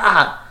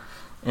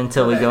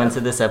we go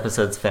into this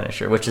episode's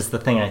finisher, which is the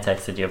thing I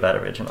texted you about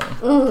originally.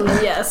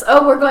 Yes.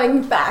 Oh, we're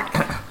going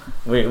back.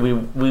 We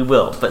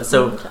will. But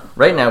so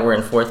right now we're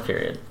in fourth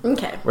period.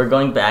 Okay. We're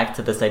going back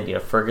to this idea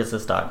of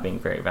Faerghus' stock being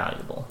very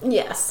valuable.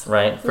 Yes.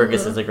 Right?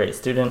 Faerghus is a great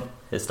student.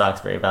 His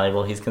stock's very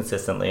valuable. He's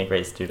consistently a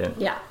great student.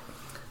 Yeah.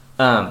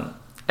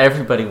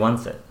 Everybody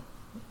wants it.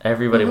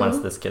 Everybody wants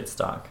this kid's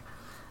stock.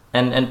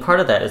 And part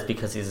of that is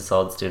because he's a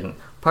solid student.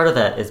 Part of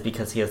that is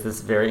because he has this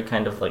very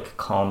kind of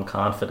calm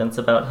confidence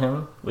about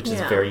him, which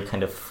is very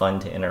kind of fun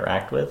to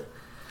interact with.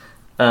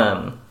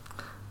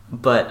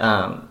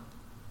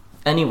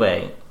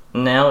 Anyway,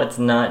 now it's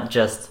not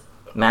just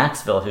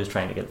Maxville who's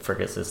trying to get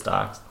Faerghus'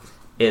 stocks.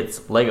 It's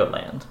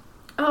Legoland.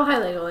 Oh, hi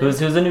Legoland.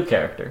 Who's a new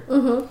character.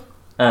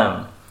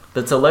 Mm-hmm.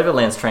 But so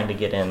Legoland's trying to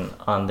get in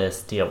on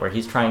this deal where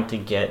he's trying to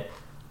get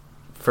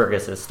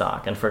Faerghus'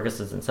 stock, and Faerghus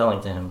isn't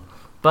selling to him.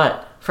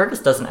 But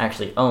Faerghus doesn't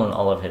actually own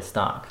all of his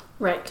stock.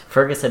 Right.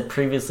 Faerghus had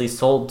previously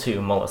sold to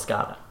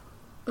Molluscata.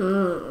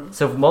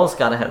 So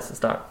Molluscata has the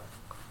stock.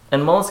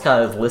 And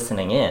Molluscata is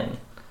listening in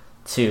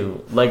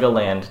to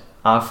Legoland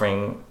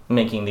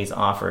making these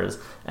offers,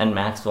 and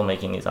Maxville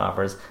making these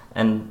offers,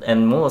 and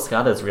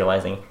Molluscata is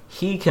realizing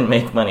he can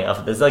make money off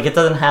of this. It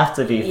doesn't have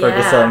to be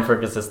Faerghus selling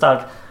Faerghus'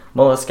 stock.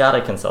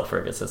 Molluscata can sell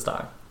Faerghus'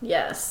 stock.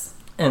 Yes.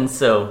 And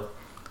so,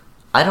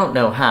 I don't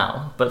know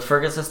how, but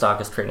Faerghus'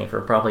 stock is trading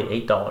for probably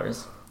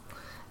 $8.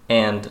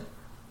 And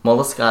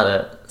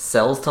Molluscata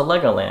sells to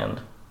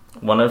Legoland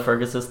one of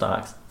Faerghus'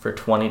 stocks for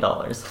 $20.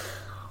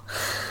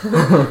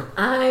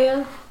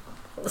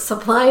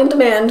 Supply and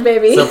demand,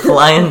 baby.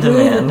 Supply and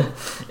demand.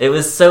 It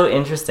was so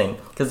interesting,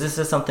 because this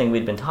is something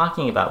we'd been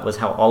talking about, was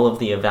how all of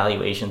the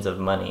evaluations of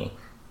money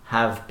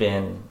have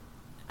been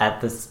at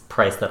this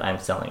price that I'm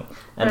selling.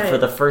 And for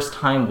the first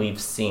time,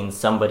 we've seen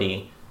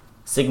somebody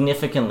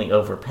significantly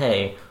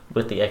overpay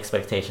with the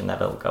expectation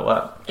that it'll go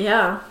up.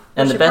 Yeah,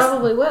 and the best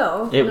probably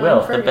will. It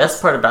will. The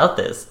best part about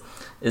this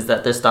is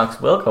that their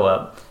stocks will go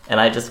up, and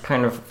I just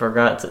kind of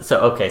forgot to...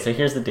 So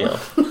here's the deal.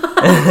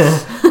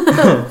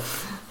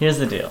 Here's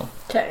the deal.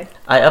 Okay.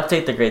 I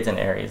update the grades in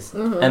Aries,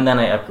 and then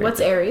I upgrade.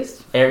 What's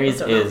Aries?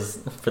 Aries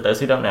is, for those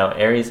who don't know,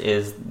 Aries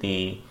is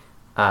the,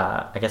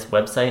 I guess,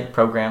 website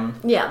program.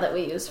 Yeah, that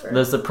we use for...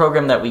 There's the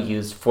program that we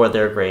use for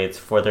their grades,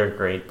 for their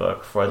grade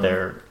book, for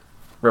their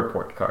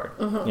report card.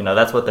 You know,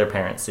 that's what their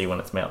parents see when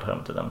it's mailed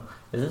home to them.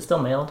 Is it still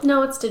mailed?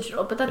 No, it's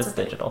digital, but that's okay. It's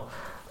digital.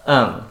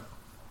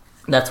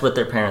 That's what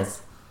their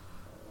parents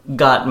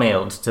got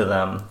mailed to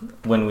them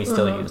when we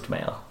still used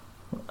mail.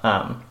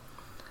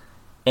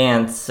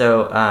 And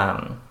so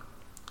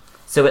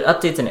it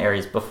updates in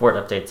Aries before it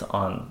updates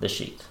on the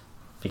sheet,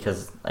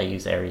 because I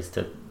use Aries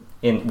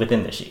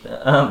within the sheet.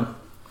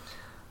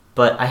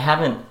 But I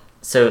haven't.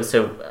 So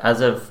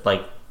as of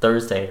like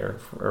Thursday or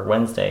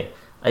Wednesday,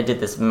 I did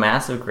this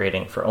massive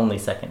grading for only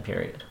second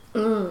period,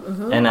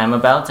 and I'm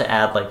about to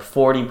add like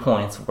 40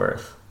 points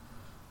worth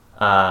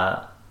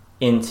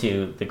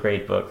into the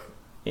grade book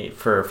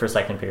for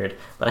second period,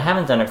 but I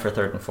haven't done it for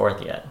third and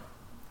fourth yet.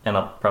 And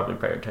I'll probably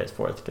prioritize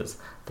fourth because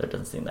there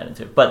doesn't seem that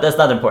into it. But that's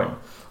not important.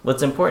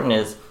 What's important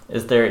is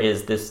there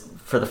is this,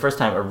 for the first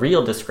time, a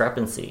real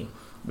discrepancy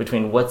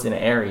between what's in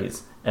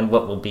Aries and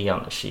what will be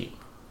on the sheet.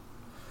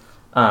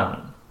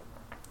 And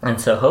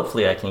so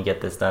hopefully I can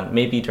get this done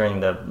maybe during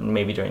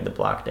the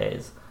block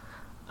days.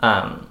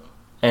 And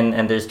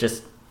there's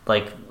just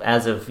like,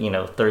 as of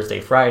Thursday,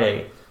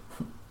 Friday,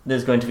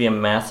 there's going to be a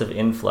massive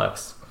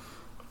influx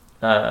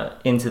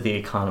into the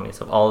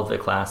economies of all of the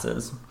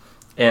classes.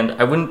 And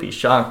I wouldn't be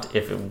shocked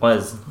if it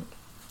was,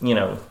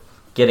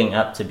 getting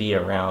up to be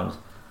around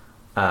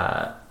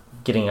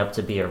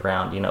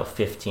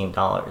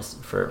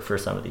 $15 for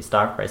some of these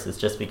stock prices,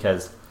 just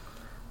because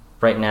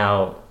right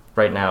now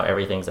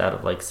everything's out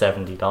of like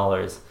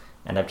 $70,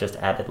 and I've just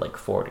added like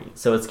 40.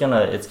 So it's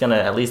gonna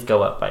at least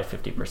go up by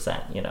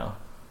 50%.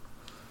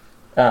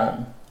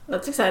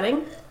 That's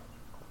exciting.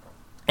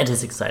 It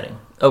is exciting.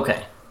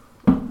 Okay,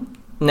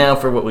 now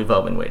for what we've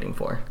all been waiting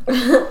for.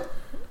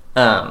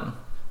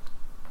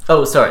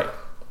 Oh, sorry.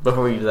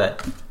 Before we do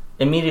that,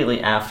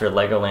 immediately after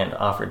Legoland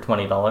offered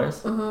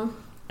 $20,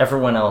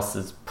 everyone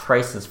else's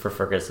prices for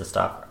Faerghus'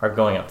 stock are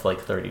going up to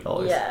like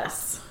 $30.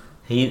 Yes.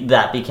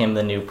 That became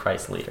the new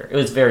price leader. It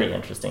was very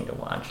interesting to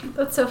watch.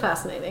 That's so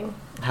fascinating.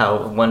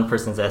 How one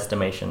person's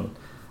estimation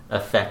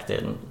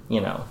affected,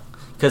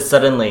 because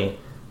suddenly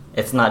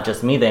it's not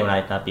just me they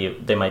might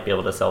be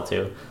able to sell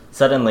to.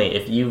 Suddenly,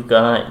 if you've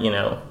got,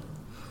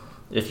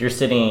 if you're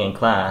sitting in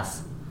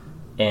class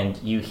and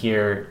you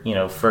hear,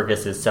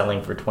 Faerghus is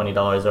selling for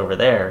 $20 over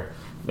there,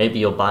 maybe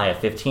you'll buy a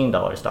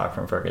 $15 stock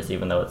from Faerghus,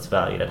 even though it's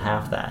valued at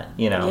half that,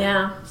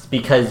 Yeah. It's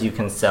because you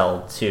can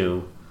sell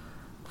to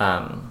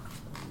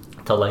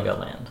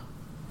Legoland.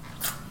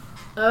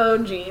 Oh,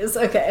 geez.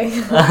 Okay.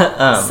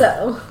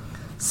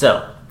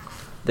 So,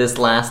 this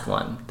last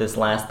one,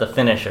 the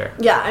finisher.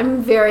 Yeah,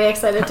 I'm very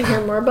excited to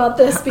hear more about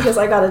this because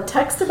I got a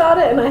text about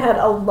it and I had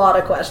a lot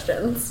of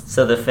questions.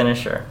 So the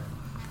finisher.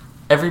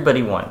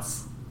 Everybody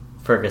wants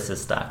Faerghus'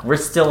 stock. We're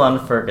still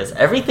on Faerghus.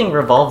 Everything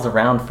revolves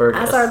around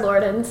Faerghus. As our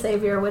Lord and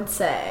Savior would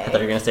say. I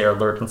thought you were going to say our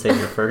Lord and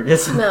Savior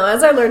Faerghus. No,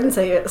 as our Lord and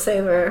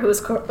Savior, who is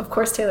of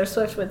course Taylor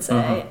Swift, would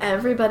say,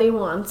 everybody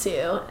wants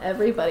you.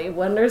 Everybody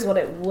wonders what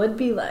it would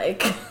be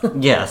like.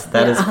 Yes,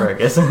 that is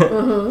Faerghus.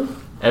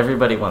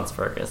 Everybody wants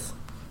Faerghus.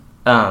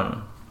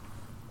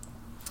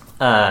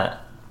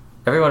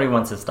 Everybody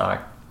wants his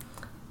stock.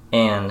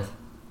 And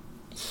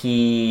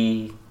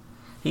he's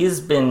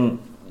been...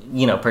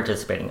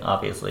 participating,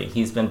 obviously.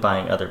 He's been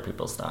buying other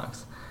people's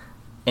stocks.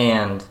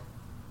 And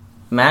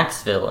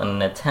Maxville, in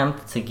an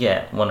attempt to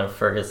get one of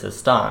Faerghus'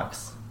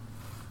 stocks,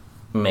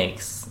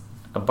 makes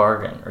a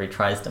bargain, or he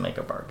tries to make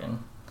a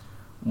bargain,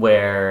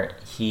 where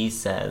he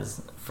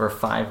says, for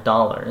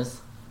 $5,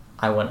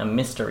 I want a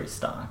mystery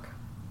stock.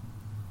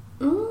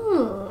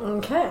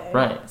 Okay.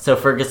 Right. So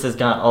Faerghus has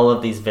got all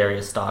of these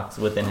various stocks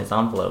within his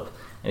envelope,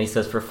 and he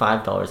says, for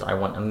 $5, I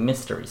want a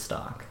mystery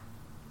stock.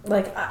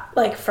 Like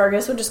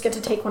Faerghus would just get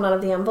to take one out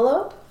of the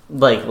envelope?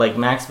 Like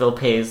Maxville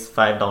pays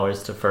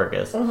 $5 to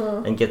Faerghus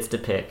and gets to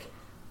pick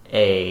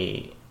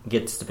a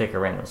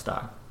random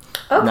stock.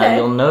 Okay. Now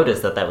you'll notice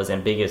that was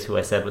ambiguous who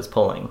I said was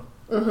pulling.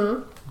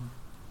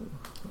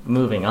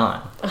 Moving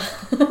on.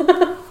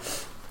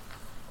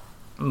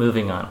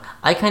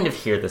 I kind of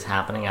hear this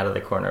happening out of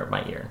the corner of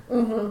my ear.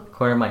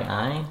 Corner of my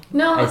eye?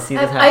 No, I see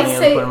this happening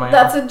out of the corner of my eye.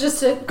 That's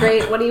just a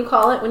great, what do you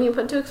call it when you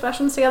put two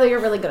expressions together? You're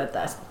really good at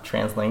this.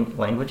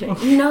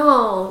 Translanguaging?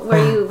 No,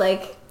 where you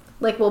like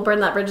we'll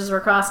burn that bridge as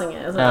we're crossing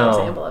it, is an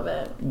example of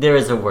it. There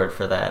is a word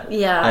for that.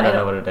 Yeah. I don't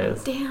know what it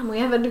is. Damn, we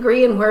have a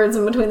degree in words,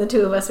 and between the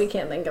two of us, we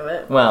can't think of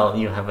it. Well,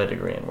 you have a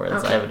degree in words.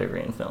 Okay. I have a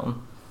degree in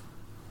film.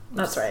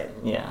 That's right.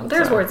 Yeah.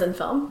 There's words in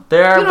film.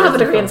 There are. You don't have a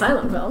degree in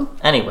silent film.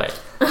 Anyway.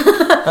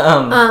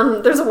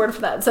 There's a word for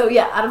that. So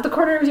yeah, out of the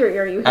corner of your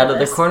ear, you hear out of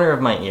the corner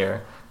of my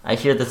ear, I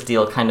hear this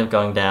deal kind of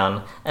going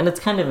down, and it's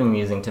kind of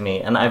amusing to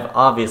me, and I've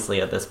obviously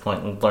at this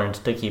point learned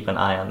to keep an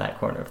eye on that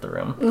corner of the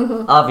room.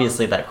 Mm-hmm.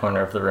 Obviously that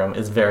corner of the room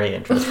is very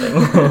interesting.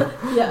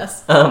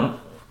 Yes.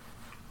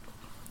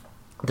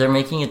 They're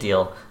making a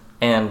deal,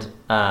 and,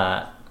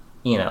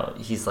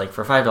 he's like,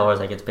 for $5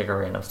 I get to pick a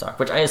random stock,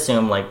 which I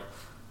assume, like,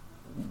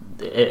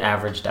 it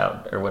averaged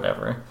out or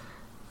whatever.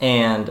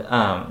 And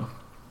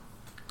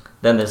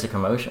then there's a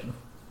commotion.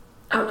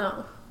 Oh,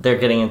 no. They're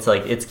getting into,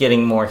 like, it's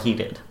getting more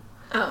heated.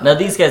 Oh. Now,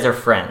 these guys are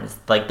friends.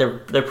 Like,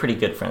 they're pretty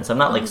good friends. So I'm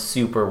not, like,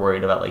 super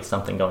worried about, like,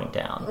 something going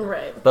down.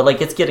 Right. But,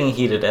 like, it's getting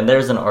heated, and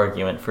there's an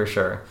argument for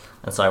sure.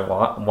 And so I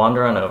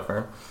wander on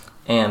over,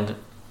 and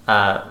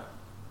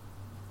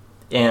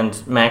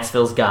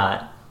Maxville's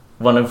got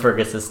one of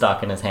Faerghus'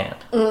 stock in his hand.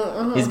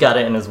 Mm-hmm. He's got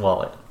it in his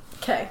wallet.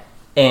 Okay.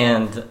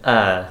 And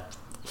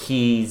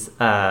he's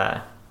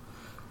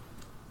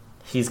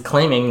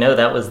claiming, no,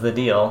 that was the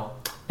deal.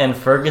 And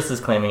Faerghus is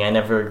claiming, I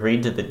never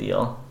agreed to the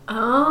deal.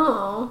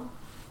 Oh.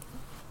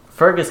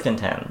 Faerghus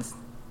contends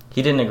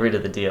he didn't agree to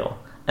the deal,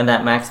 and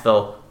that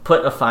Maxville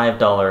put a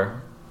 $5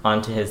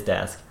 onto his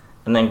desk,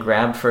 and then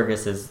grabbed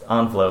Faerghus'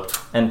 envelope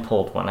and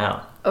pulled one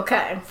out.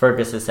 Okay.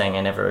 Faerghus is saying,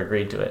 I never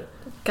agreed to it.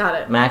 Got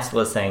it.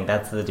 Maxville is saying,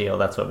 that's the deal,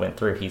 that's what went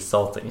through. He's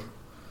salty.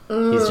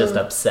 He's just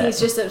upset. He's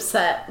just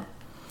upset.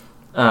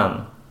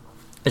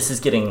 This is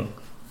getting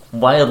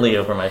wildly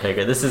over my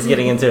figure. This is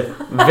getting into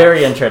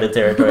very uncharted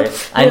territory.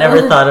 I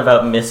never thought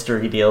about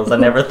mystery deals. I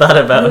never thought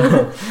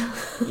about,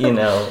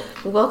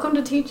 Welcome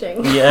to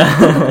teaching.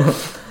 Yeah.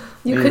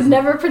 You could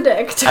never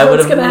predict. I would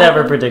have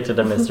never predicted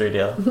a mystery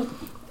deal,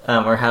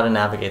 or how to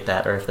navigate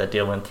that, or if that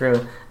deal went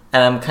through.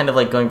 And I'm kind of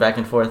like going back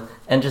and forth,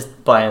 and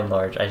just by and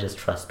large, I just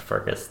trust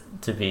Faerghus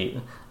to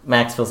be.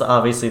 Maxville's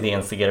obviously the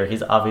instigator.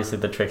 He's obviously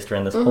the trickster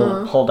in this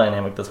whole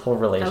dynamic, this whole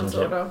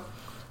relationship.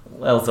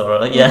 El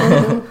Zorro, yeah.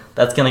 Mm-hmm.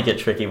 That's going to get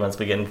tricky once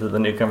we get into the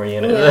newcomer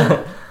unit.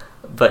 Yeah.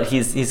 But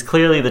he's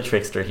clearly the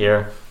trickster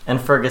here, and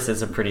Faerghus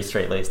is a pretty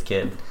straight-laced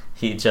kid.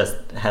 He just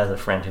has a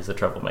friend who's a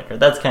troublemaker.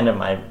 That's kind of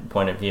my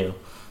point of view.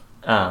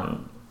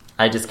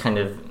 I just kind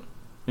of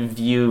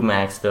view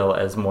Maxville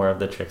as more of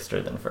the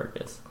trickster than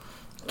Faerghus.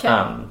 Okay.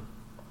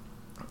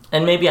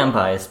 And maybe I'm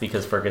biased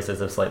because Faerghus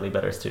is a slightly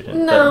better student.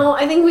 No,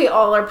 I think we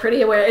all are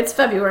pretty aware. It's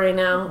February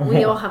now.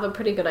 We all have a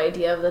pretty good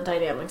idea of the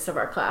dynamics of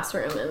our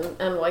classroom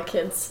and what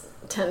kids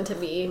tend to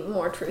be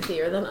more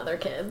truthier than other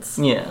kids.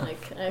 Yeah.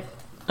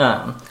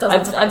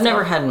 I've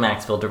never had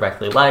Maxville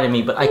directly lie to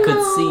me, but I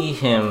could see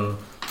him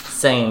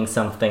saying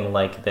something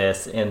like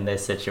this in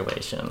this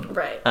situation.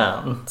 Right.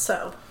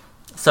 So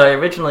I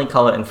originally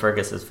call it in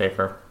Faerghus'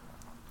 favor.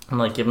 I'm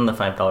like, give him the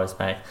 $5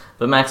 back.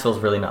 But Maxville's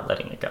really not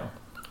letting it go.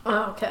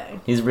 Oh, okay.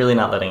 He's really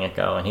not letting it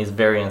go, and he's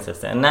very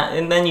insistent.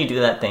 And then you do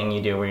that thing you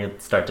do where you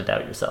start to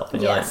doubt yourself.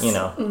 And you're like,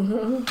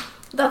 Mm-hmm.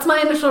 That's my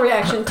initial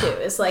reaction, too.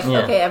 It's like,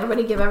 okay,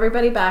 everybody give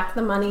everybody back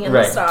the money and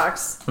the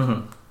stocks,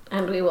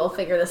 and we will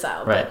figure this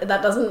out. Right. But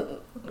that doesn't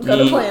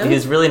go to plan.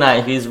 He's really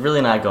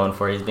not going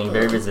for it. He's being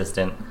very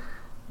resistant.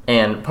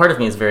 And part of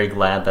me is very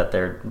glad that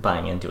they're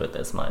buying into it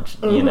this much,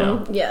 you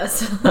know?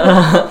 Yes.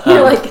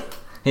 You're like...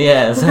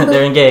 Yes,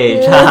 they're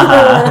engaged.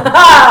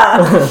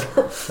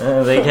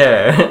 They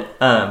care.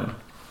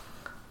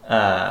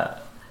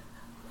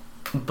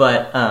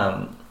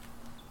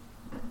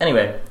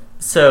 Anyway,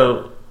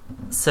 so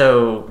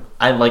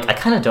I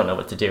kind of don't know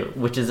what to do,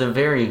 which is a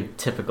very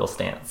typical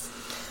stance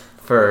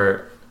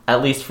for,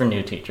 at least for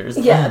new teachers.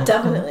 Yeah,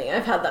 definitely.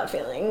 I've had that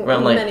feeling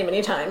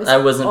many times. I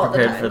wasn't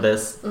prepared for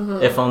this.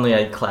 Mm-hmm. If only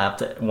I'd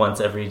clapped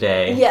once every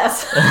day.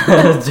 Yes.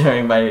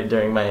 during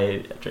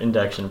my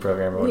induction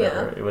program or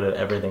whatever,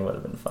 everything would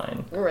have been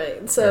fine.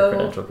 Right. So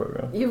credential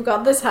program. You've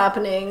got this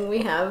happening.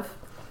 We have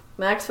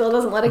Maxville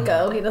doesn't let it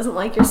go. He doesn't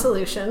like your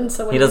solution.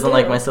 So he doesn't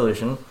like my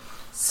solution.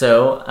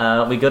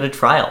 So we go to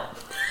trial.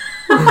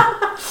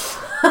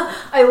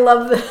 I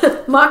love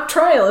that. Mock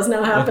trial is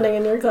now happening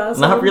in your class.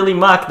 Not really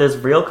mock. There's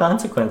real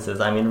consequences.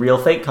 I mean, real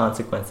fake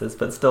consequences,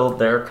 but still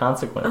there are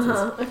consequences.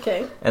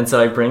 Okay. And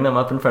so I bring them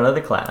up in front of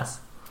the class,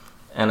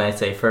 and I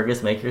say,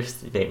 Faerghus, make your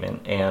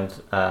statement, and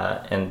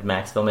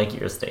Maxville, make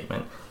your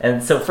statement.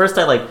 And so first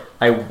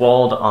I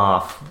walled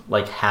off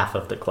like half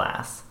of the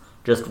class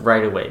just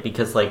right away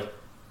because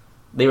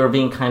they were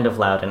being kind of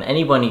loud, and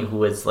anybody who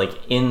was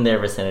in their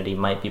vicinity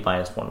might be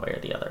biased one way or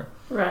the other.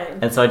 Right.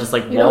 And so I just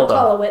walled off. You don't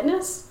call a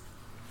witness?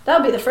 That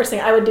would be the first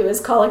thing I would do,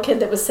 is call a kid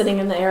that was sitting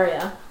in the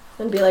area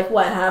and be like,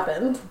 what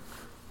happened?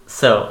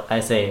 So I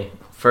say,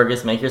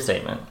 Faerghus, make your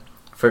statement.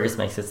 Faerghus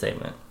makes his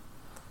statement.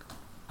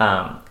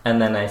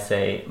 And then I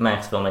say,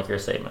 Maxville, make your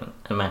statement.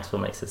 And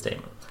Maxville makes his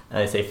statement. And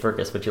I say,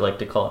 Faerghus, would you like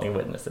to call any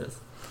witnesses?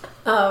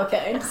 Oh,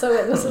 okay. So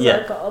witnesses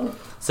are called.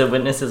 So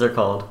witnesses are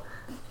called.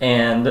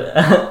 And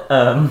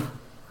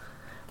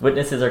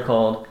witnesses are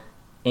called.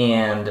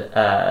 And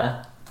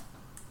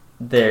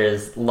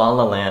there's La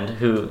La Land,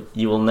 who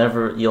you'll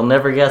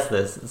never guess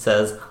this,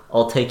 says,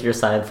 I'll take your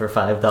side for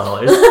 $5.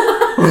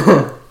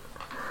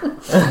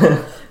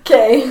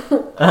 Okay.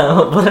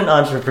 What an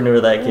entrepreneur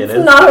that kid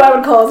is. Not who I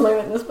would call as my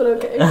witness, but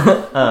okay.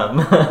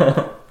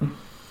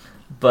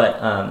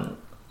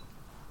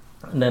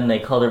 And then they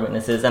call their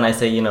witnesses, and I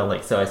say,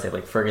 so I say,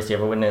 Fergus, do you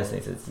have a witness? And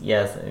he says,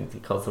 yes, and he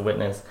calls the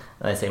witness.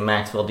 And I say,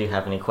 Maxville, do you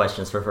have any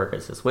questions for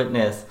Fergus's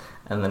witness?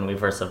 And then we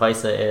versa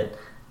it.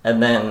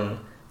 And then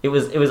it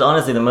was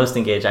honestly the most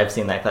engaged I've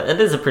seen that class. It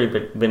is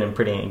been a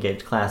pretty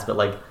engaged class,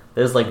 but,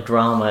 there's,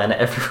 drama, and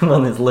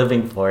everyone is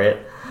living for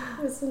it.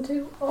 Listen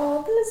to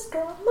all this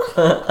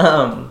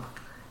drama.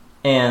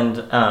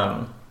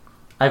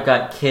 I've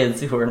got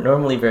kids who are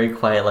normally very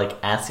quiet,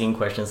 asking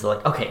questions. They're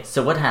okay,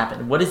 so what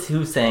happened?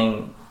 Who's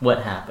saying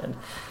what happened?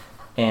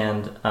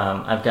 And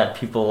I've got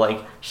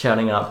people,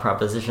 shouting out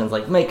propositions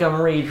make them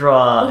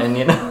redraw, and,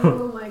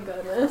 Oh my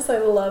goodness, I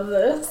love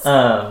this.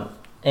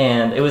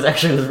 And it was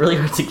really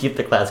hard to keep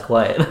the class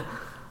quiet.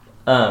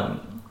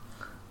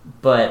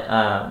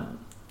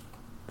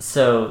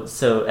 So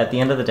at the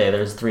end of the day,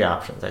 there's 3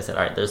 options. I said,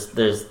 all right, there's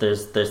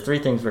 3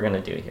 things we're going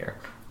to do here.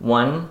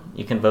 1,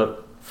 you can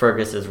vote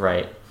Fergus is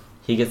right.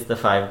 He gets the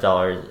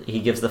 $5.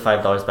 He gives the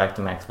 $5 back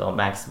to Maxville.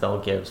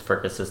 Maxville gives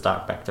Fergus's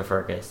stock back to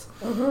Fergus.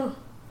 Mm-hmm.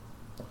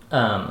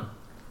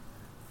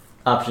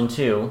 Option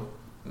 2,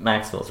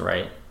 Maxville's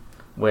right,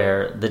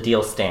 where the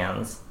deal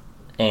stands,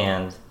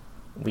 and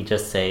we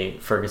just say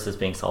Fergus is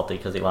being salty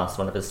because he lost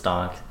one of his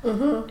stocks,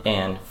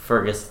 and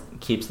Fergus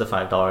keeps the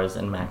 $5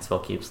 and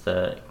Maxville keeps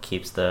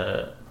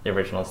the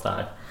original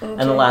stock. Okay.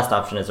 And the last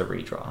option is a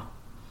redraw,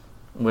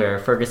 where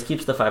Fergus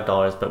keeps the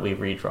 $5 but we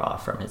redraw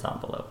from his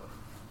envelope,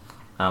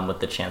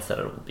 with the chance that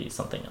it will be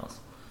something else.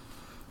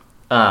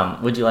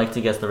 Would you like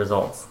to guess the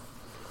results?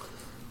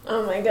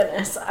 Oh my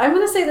goodness. I'm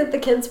going to say that the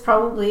kids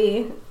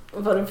probably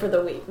voted for the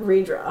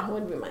redraw,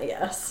 would be my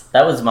guess.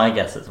 That was my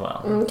guess as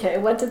well. Okay,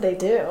 what did they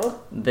do?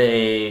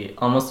 They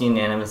almost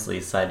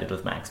unanimously sided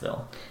with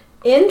Maxville.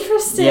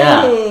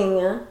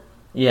 Interesting.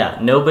 Yeah,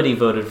 nobody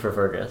voted for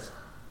Fergus.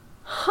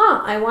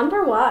 Huh, I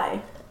wonder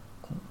why.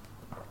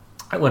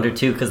 I wonder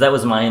too, because that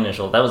was my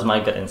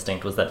gut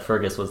instinct, was that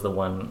Fergus was the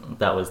one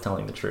that was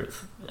telling the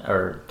truth,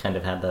 or kind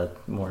of had the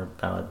more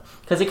valid.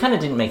 Because it kind of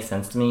didn't make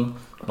sense to me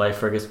why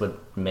Fergus would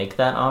make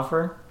that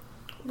offer.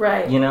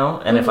 Right.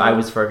 And if I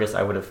was Fergus,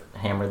 I would have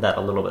hammered that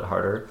a little bit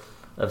harder,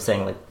 of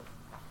saying,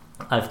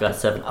 I've got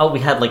 7. Oh,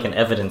 we had, an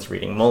evidence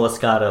reading.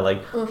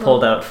 Molescata,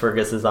 pulled out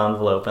Fergus's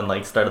envelope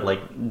and,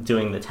 started,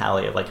 doing the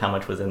tally of, how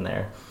much was in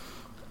there.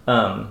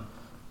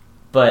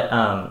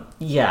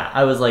 Yeah,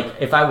 I was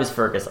if I was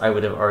Fergus, I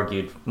would have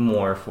argued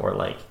more for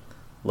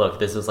look,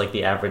 this was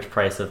the average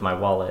price of my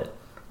wallet.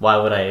 Why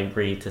would I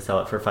agree to sell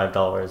it for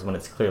 $5 when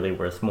it's clearly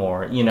worth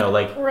more?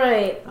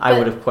 Right. I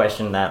would have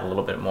questioned that a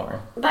little bit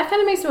more. That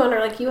kind of makes me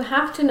wonder, you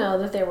have to know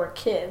that there were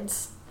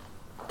kids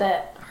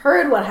that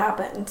heard what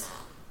happened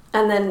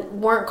and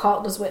then weren't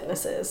called as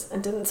witnesses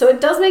and didn't. So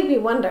it does make me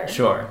wonder.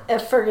 Sure.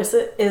 If Fergus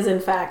is in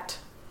fact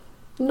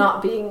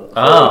not being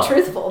really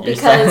truthful,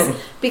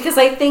 because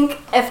I think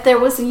if there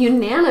was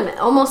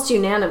almost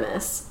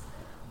unanimous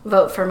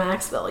vote for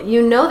Maxville,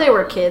 there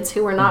were kids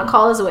who were not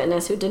called as a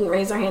witness, who didn't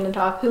raise their hand and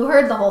talk, who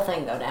heard the whole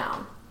thing go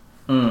down.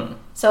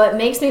 So it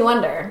makes me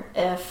wonder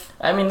if...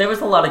 I mean, there was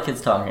a lot of kids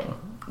talking.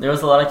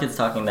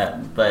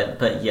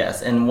 But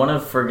yes, and one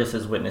of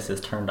Fergus's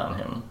witnesses turned on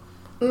him,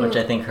 which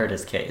I think hurt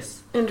his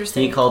case.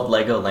 Interesting. He called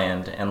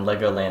Legoland, and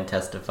Legoland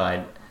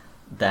testified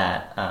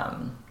that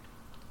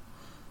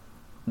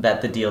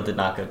that the deal did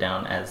not go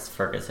down as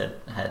Fergus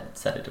had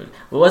said it would.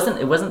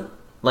 It wasn't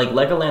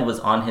Legoland was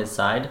on his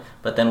side,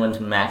 but then when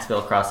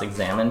Maxville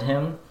cross-examined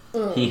him,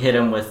 he hit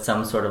him with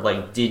some sort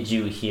of did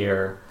you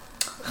hear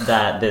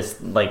that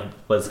this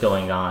was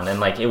going on?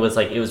 And it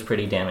was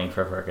pretty damning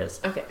for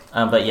Fergus. Okay.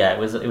 But yeah, it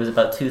was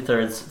about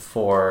 2/3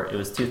 for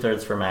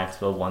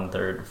Maxville,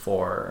 1/3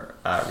 for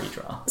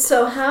redraw.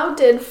 So how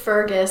did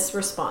Fergus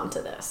respond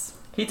to this?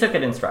 He took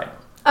it in stride.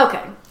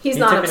 Okay, he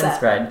took upset. It in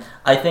stride.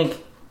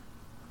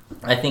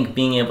 I think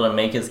being able to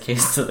make his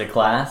case to the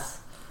class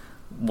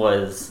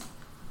was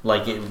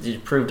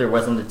it proved there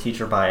wasn't a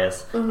teacher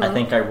bias. I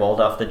think I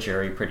rolled off the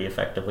jury pretty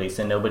effectively,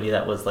 so nobody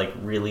that was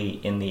really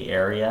in the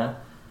area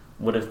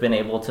would have been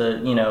able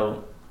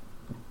to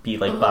be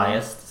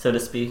biased, so to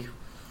speak.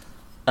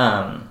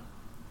 Yeah,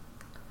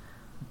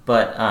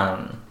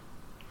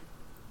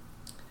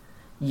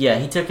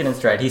 he took it in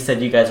stride. He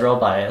said, "You guys are all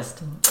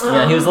biased."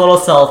 Yeah, he was a little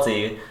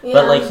salty,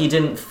 but he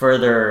didn't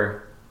further.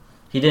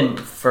 He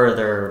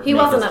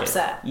wasn't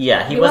upset.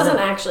 Yeah, he wasn't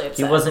actually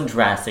upset. He wasn't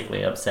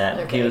drastically upset.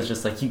 Okay. He was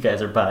just you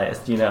guys are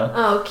biased,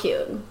 Oh,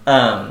 cute.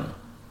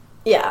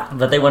 Yeah.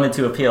 But they wanted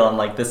to appeal.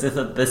 I'm this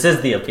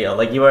is the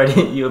appeal.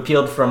 You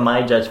appealed from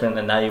my judgment,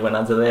 and now you went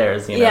on to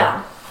theirs.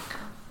 Yeah.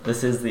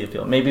 This is the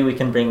appeal. Maybe we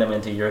can bring them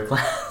into your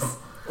class.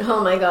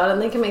 Oh my god,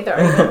 and they can make their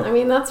argument. I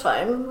mean, that's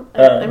fine.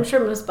 I'm sure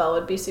Miss Bell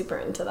would be super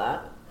into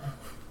that.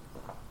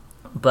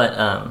 But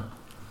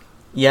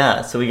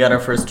yeah. So we got our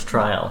first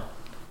trial.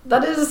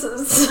 That is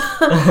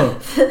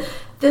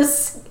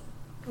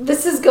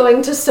this is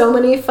going to so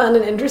many fun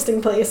and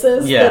interesting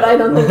places that I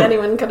don't think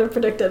anyone could have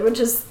predicted, which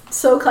is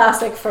so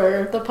classic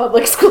for the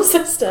public school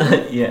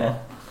system. Yeah.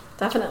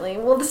 Definitely.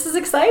 Well, this is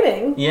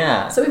exciting.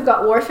 Yeah. So we've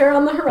got warfare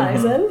on the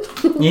horizon.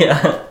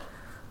 Yeah.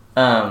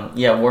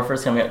 Yeah,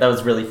 warfare's coming up. That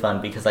was really fun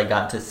because I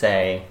got to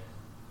say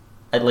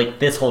like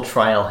this whole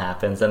trial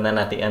happens, and then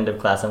at the end of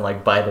class, I'm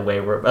like, by the way,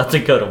 we're about to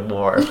go to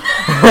war.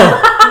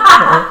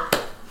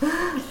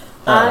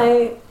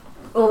 I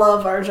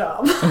love our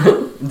job.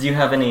 Do you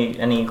have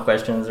any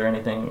questions or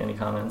anything? Any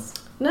comments?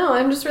 No,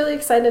 I'm just really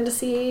excited to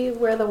see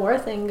where the war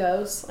thing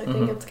goes. I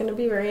think it's going to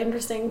be very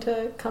interesting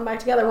to come back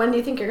together. When do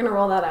you think you're going to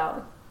roll that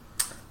out?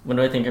 When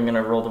do I think I'm going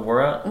to roll the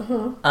war out?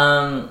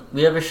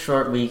 We have a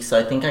short week, so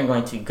I think I'm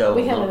going to go.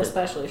 We had an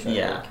especially short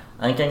week.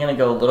 I think I'm going to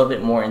go a little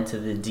bit more into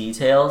the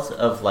details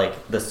of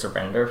like the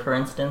surrender, for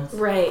instance.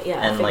 Right.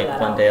 Yeah. And like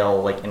one day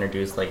I'll like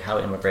introduce like how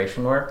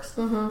immigration works.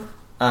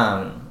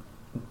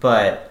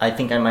 But I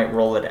think I might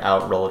roll it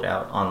out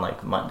on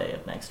like Monday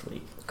of next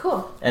week.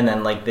 Cool. And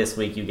then like this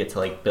week you get to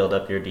like build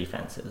up your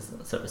defenses,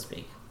 so to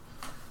speak.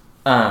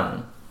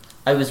 I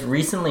was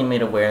recently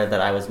made aware that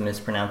I was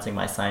mispronouncing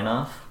my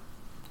sign-off.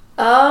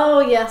 Oh,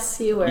 yes,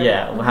 you were.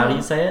 Yeah, well, how do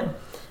you say it?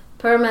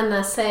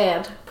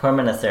 Permanecer.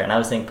 Permanecer, and I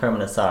was saying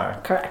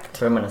permanecer. Correct.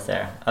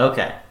 Permanecer.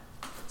 Okay.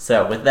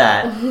 So with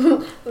that...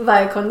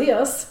 Vai con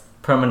Dios.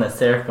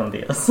 Permanecer con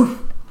Dios.